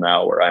material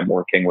now where I'm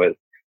working with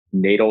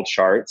natal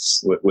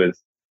charts, with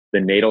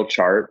the natal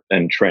chart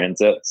and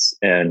transits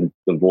and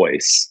the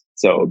voice.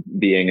 So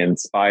being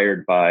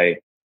inspired by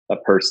a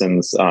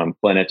person's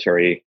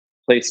planetary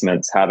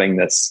placements, having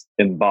this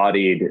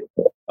embodied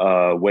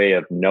way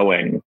of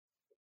knowing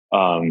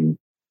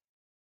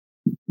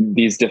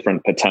these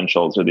different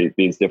potentials, or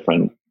these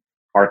different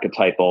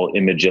archetypal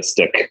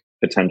imagistic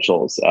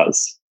potentials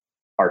as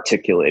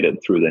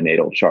articulated through the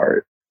natal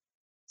chart.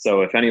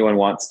 So if anyone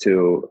wants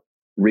to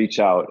reach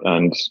out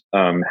and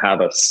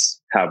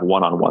have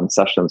one-on-one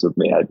sessions with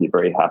me, I'd be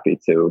very happy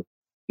to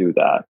do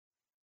that.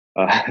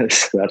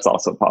 That's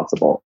also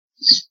possible.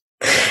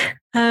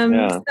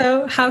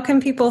 So how can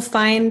people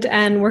find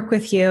and work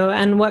with you,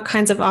 and what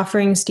kinds of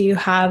offerings do you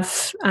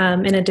have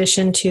in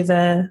addition to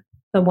the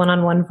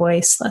one-on-one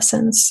voice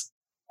lessons?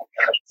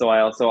 So I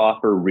also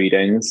offer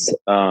readings.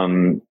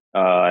 I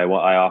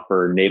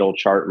offer natal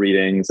chart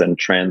readings and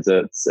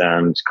transits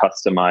and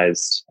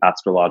customized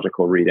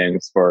astrological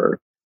readings for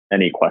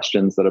any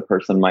questions that a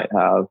person might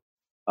have.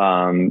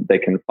 They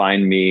can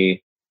find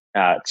me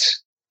at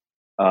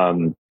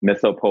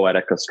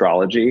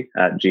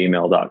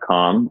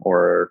mythopoeticastrology@gmail.com,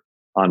 or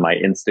on my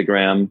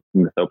Instagram,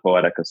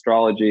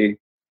 mythopoeticastrology,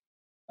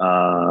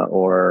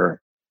 or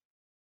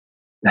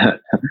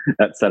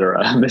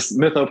etc.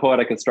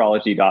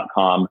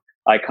 mythopoeticastrology.com.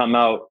 I come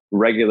out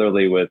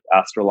regularly with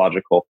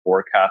astrological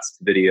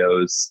forecast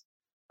videos,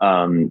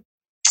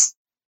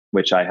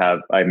 which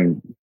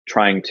I'm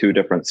trying 2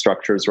 different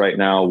structures right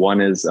now.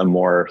 One is a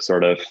more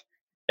sort of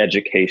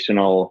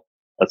educational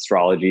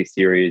astrology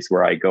series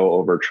where I go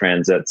over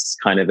transits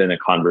kind of in a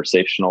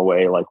conversational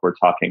way, like we're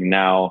talking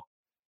now.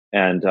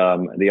 And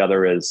the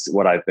other is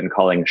what I've been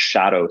calling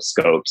shadow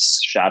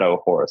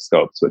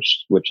horoscopes,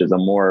 which is a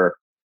more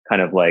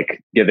kind of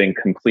like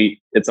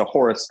it's a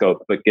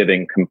horoscope, but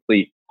giving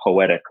complete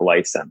poetic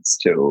license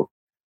to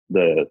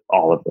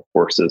all of the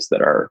forces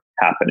that are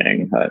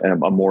happening,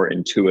 and a more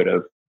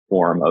intuitive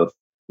form of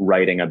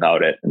writing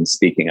about it and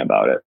speaking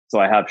about it. So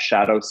I have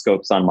shadow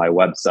scopes on my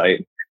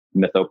website,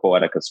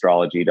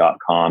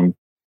 mythopoeticastrology.com,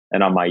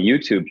 and on my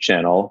YouTube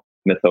channel,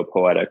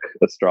 Mythopoetic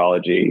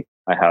Astrology,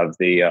 I have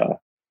the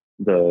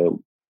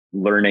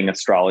learning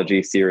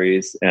astrology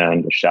series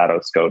and the shadow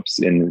scopes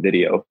in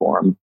video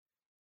form.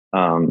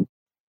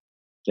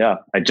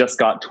 I just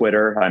got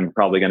Twitter. I'm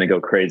probably going to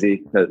go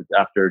crazy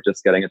after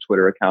just getting a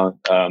Twitter account.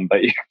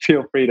 But you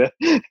feel free to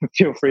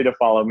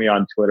follow me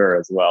on Twitter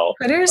as well.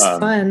 Twitter's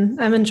fun.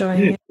 I'm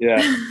enjoying it.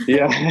 Yeah.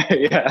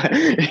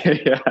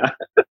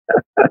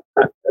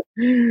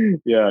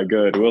 Yeah,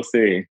 good. We'll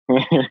see.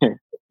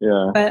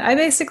 Yeah. But I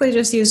basically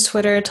just use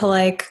Twitter to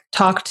like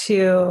talk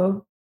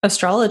to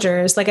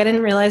astrologers. Like I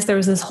didn't realize there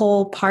was this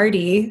whole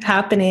party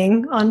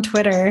happening on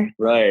Twitter.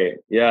 Right.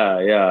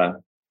 Yeah.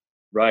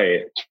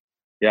 Right.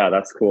 Yeah,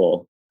 that's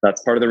cool.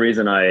 That's part of the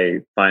reason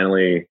I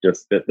finally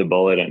just bit the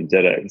bullet and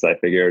did it, because I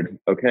figured,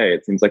 okay,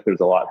 it seems like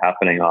there's a lot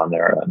happening on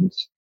there. And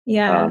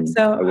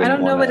so I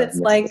don't know what it's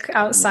like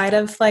outside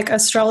of like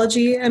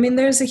astrology. I mean,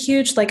 there's a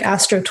huge like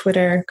astro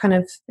Twitter kind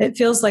of, it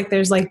feels like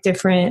there's like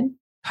different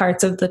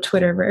parts of the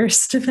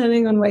Twitterverse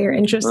depending on what you're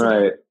interested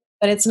in.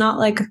 But it's not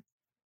like,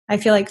 I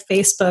feel like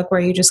Facebook,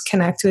 where you just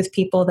connect with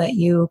people that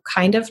you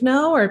kind of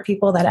know, or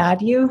people that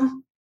add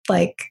you.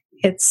 Like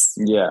it's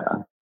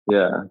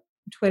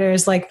Twitter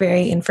is like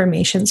very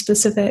information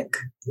specific.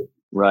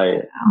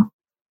 Right.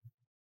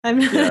 I'm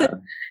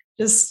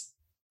just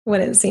what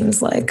it seems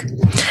like.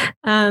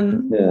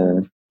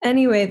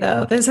 Anyway,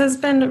 though, this has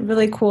been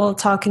really cool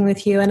talking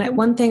with you. And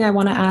one thing I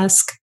want to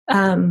ask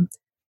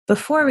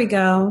before we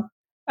go,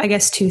 I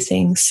guess 2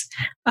 things.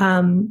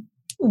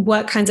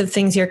 What kinds of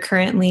things you're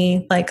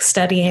currently like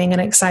studying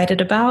and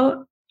excited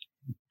about?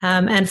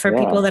 And for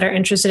people that are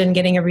interested in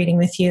getting a reading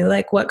with you,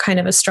 like what kind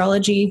of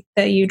astrology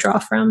that you draw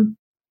from?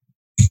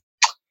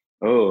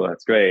 Oh,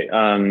 that's great.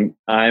 I'm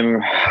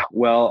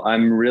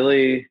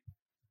really,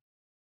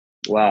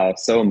 wow,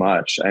 so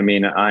much. I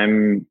mean,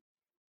 I'm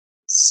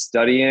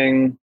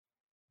studying,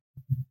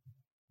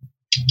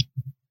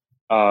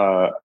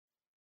 I'm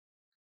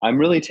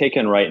really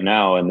taken right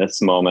now in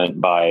this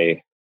moment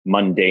by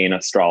mundane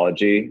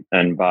astrology,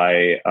 and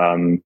by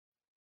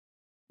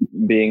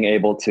being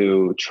able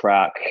to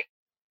track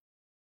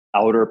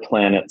outer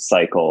planet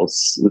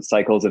cycles, the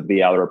cycles of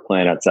the outer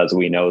planets as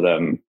we know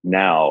them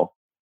now,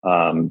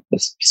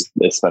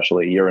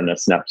 especially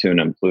Uranus, Neptune,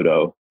 and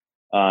Pluto,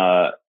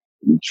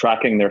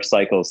 tracking their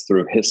cycles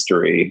through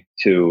history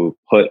to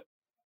put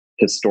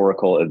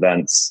historical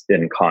events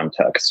in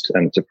context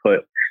and to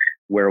put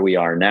where we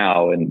are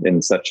now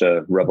in such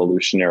a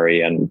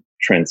revolutionary and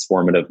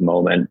transformative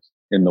moment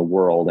in the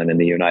world and in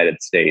the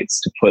United States,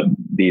 to put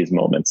these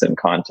moments in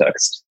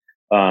context.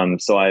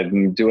 So I've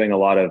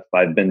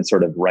been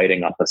sort of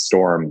writing up a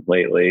storm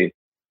lately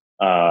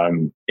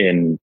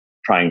in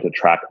trying to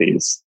track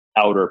these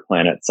outer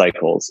planet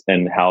cycles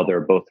and how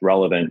they're both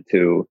relevant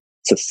to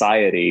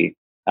society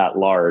at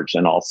large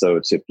and also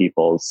to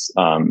people's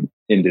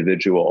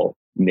individual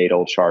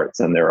natal charts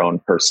and their own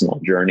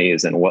personal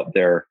journeys, and what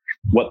their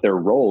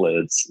role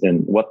is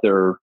and what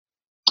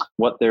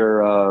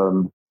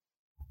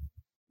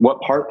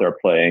part they're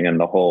playing in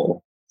the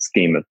whole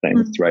scheme of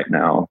things right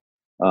now.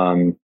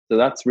 So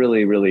that's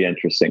really, really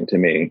interesting to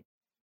me.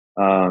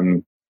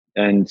 And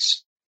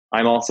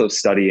I'm also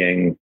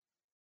studying,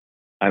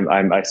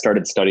 I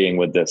started studying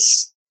with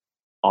this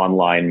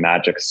online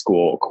magic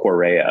school,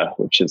 Quorea,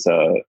 which is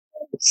a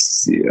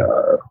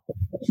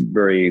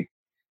very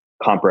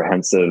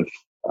comprehensive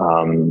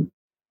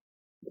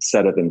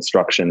set of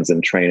instructions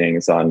and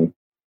trainings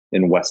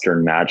in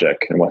Western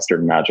magic and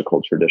Western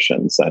magical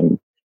traditions. And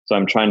so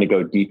I'm trying to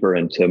go deeper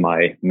into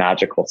my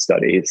magical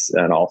studies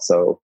and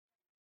also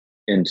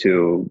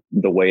into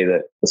the way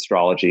that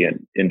astrology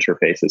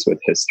interfaces with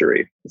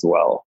history as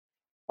well.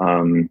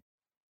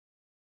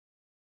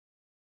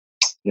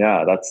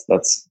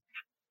 That's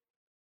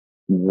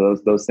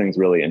those things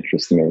really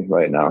interest me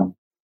right now,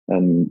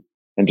 and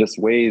just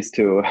ways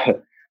to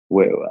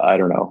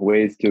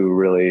ways to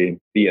really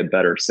be a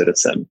better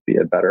citizen, be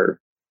a better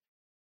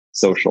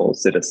social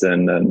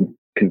citizen and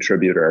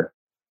contribute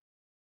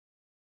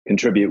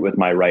with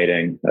my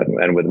writing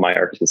and with my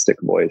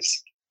artistic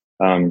voice.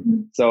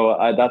 So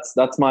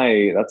that's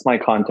my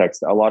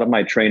context. A lot of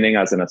my training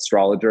as an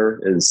astrologer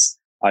is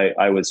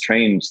I was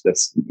trained.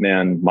 This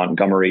man,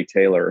 Montgomery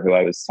Taylor, who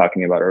I was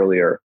talking about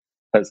earlier,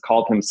 has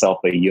called himself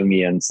a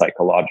Jungian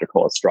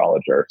psychological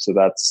astrologer. So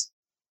that's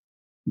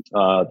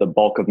the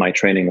bulk of my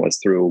training was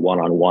through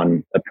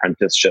one-on-one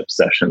apprenticeship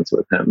sessions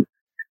with him.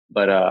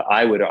 But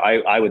I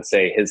would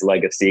say his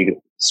legacy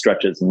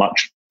stretches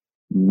much,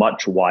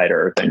 much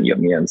wider than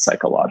Jungian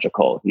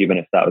psychological, even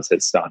if that was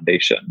his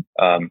foundation.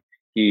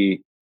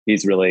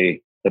 He's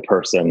really the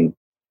person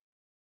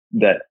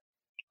that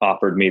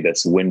offered me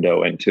this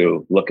window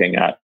into looking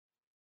at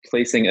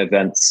placing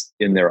events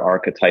in their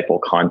archetypal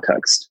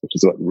context, which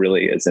is what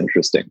really is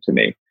interesting to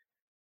me.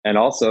 And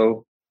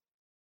also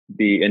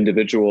the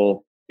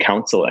individual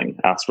counseling,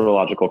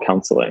 astrological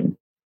counseling,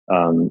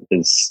 so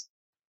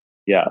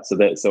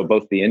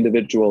both the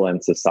individual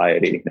and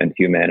society and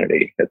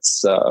humanity,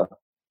 it's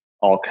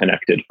all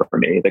connected for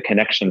me. The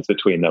connections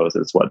between those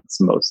is what's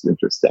most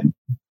interesting.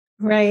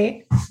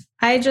 Right.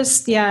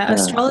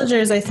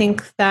 Astrologers, I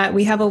think that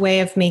we have a way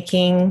of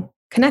making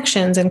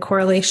connections and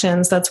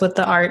correlations. That's what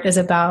the art is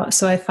about.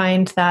 So I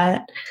find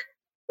that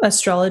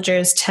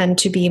astrologers tend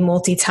to be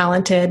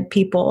multi-talented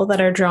people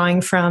that are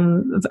drawing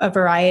from a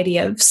variety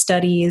of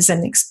studies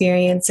and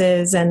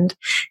experiences. And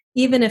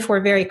even if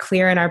we're very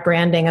clear in our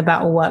branding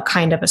about what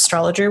kind of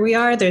astrologer we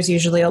are, there's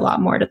usually a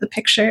lot more to the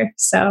picture.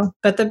 So,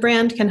 but the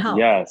brand can help.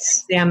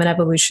 Yes. I'm an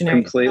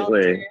evolutionary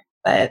completely.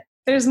 But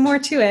there's more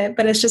to it,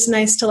 but it's just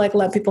nice to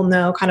let people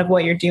know kind of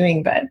what you're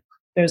doing, but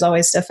there's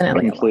always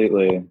definitely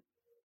completely.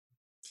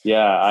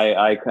 Yeah.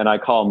 I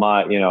call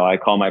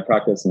my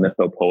practice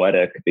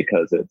mythopoetic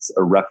because it's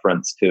a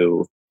reference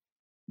to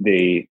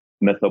the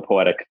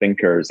mythopoetic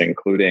thinkers,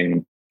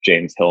 including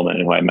James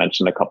Hillman, who I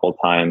mentioned a couple of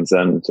times,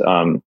 and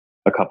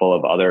a couple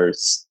of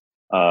others,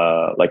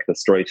 like the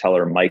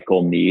storyteller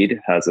Michael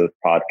Meade has a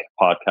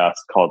podcast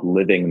called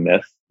Living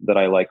Myth that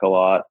I like a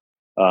lot.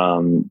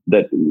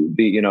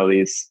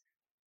 These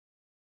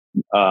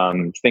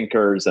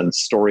thinkers and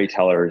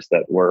storytellers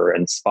that were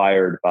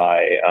inspired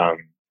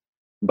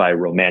by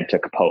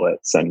romantic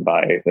poets and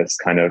by this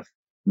kind of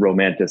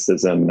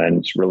romanticism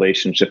and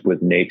relationship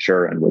with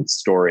nature and with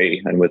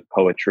story and with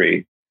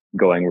poetry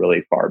going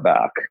really far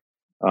back.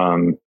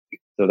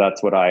 So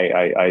that's what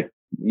I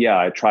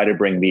try to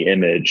bring the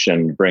image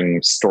and bring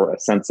a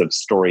sense of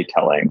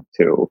storytelling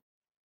to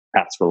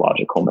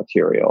astrological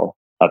material.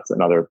 That's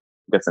another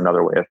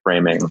way of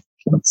framing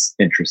what's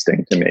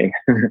interesting to me.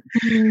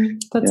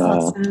 That's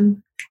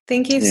awesome.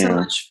 Thank you so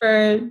much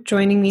for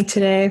joining me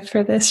today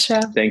for this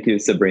show. Thank you,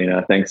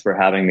 Sabrina. Thanks for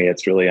having me.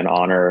 It's really an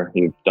honor.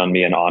 You've done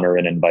me an honor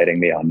in inviting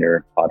me on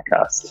your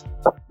podcast.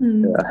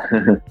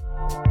 Yeah.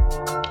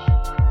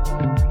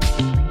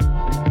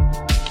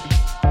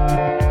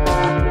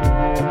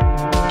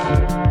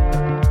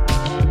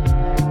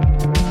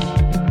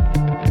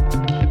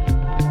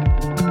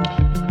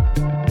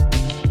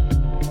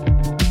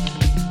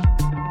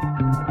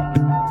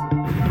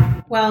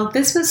 Well,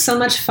 this was so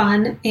much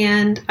fun,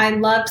 and I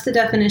loved the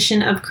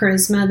definition of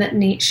charisma that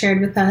Nate shared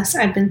with us.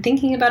 I've been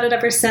thinking about it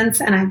ever since,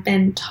 and I've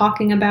been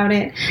talking about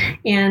it,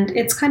 and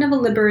it's kind of a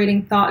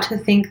liberating thought to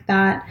think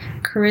that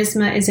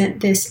charisma isn't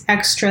this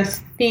extra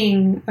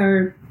thing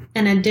or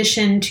an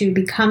addition to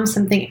become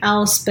something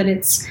else, but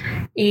it's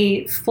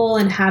a full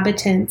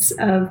inhabitance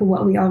of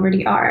what we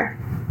already are,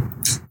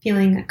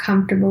 feeling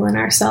comfortable in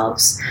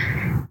ourselves.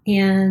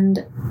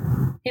 And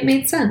it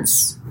made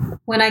sense.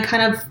 When I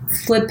kind of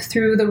flip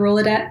through the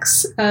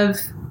Rolodex of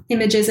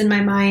images in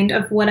my mind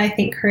of what I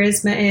think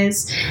charisma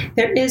is,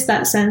 there is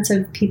that sense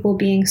of people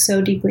being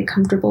so deeply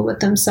comfortable with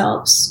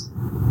themselves.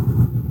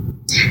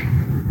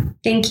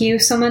 Thank you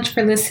so much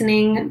for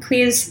listening.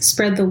 Please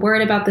spread the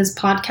word about this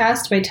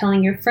podcast by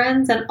telling your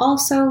friends, and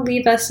also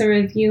leave us a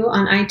review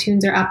on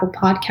iTunes or Apple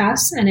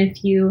Podcasts. And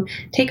if you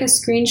take a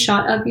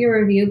screenshot of your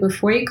review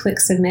before you click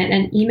submit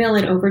and email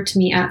it over to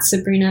me at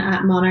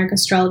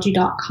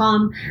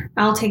sabrina@monarchastrology.com,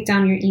 I'll take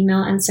down your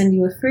email and send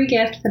you a free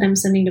gift that I'm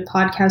sending to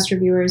podcast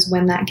reviewers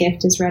when that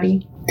gift is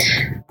ready.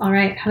 All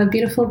right, have a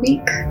beautiful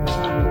week.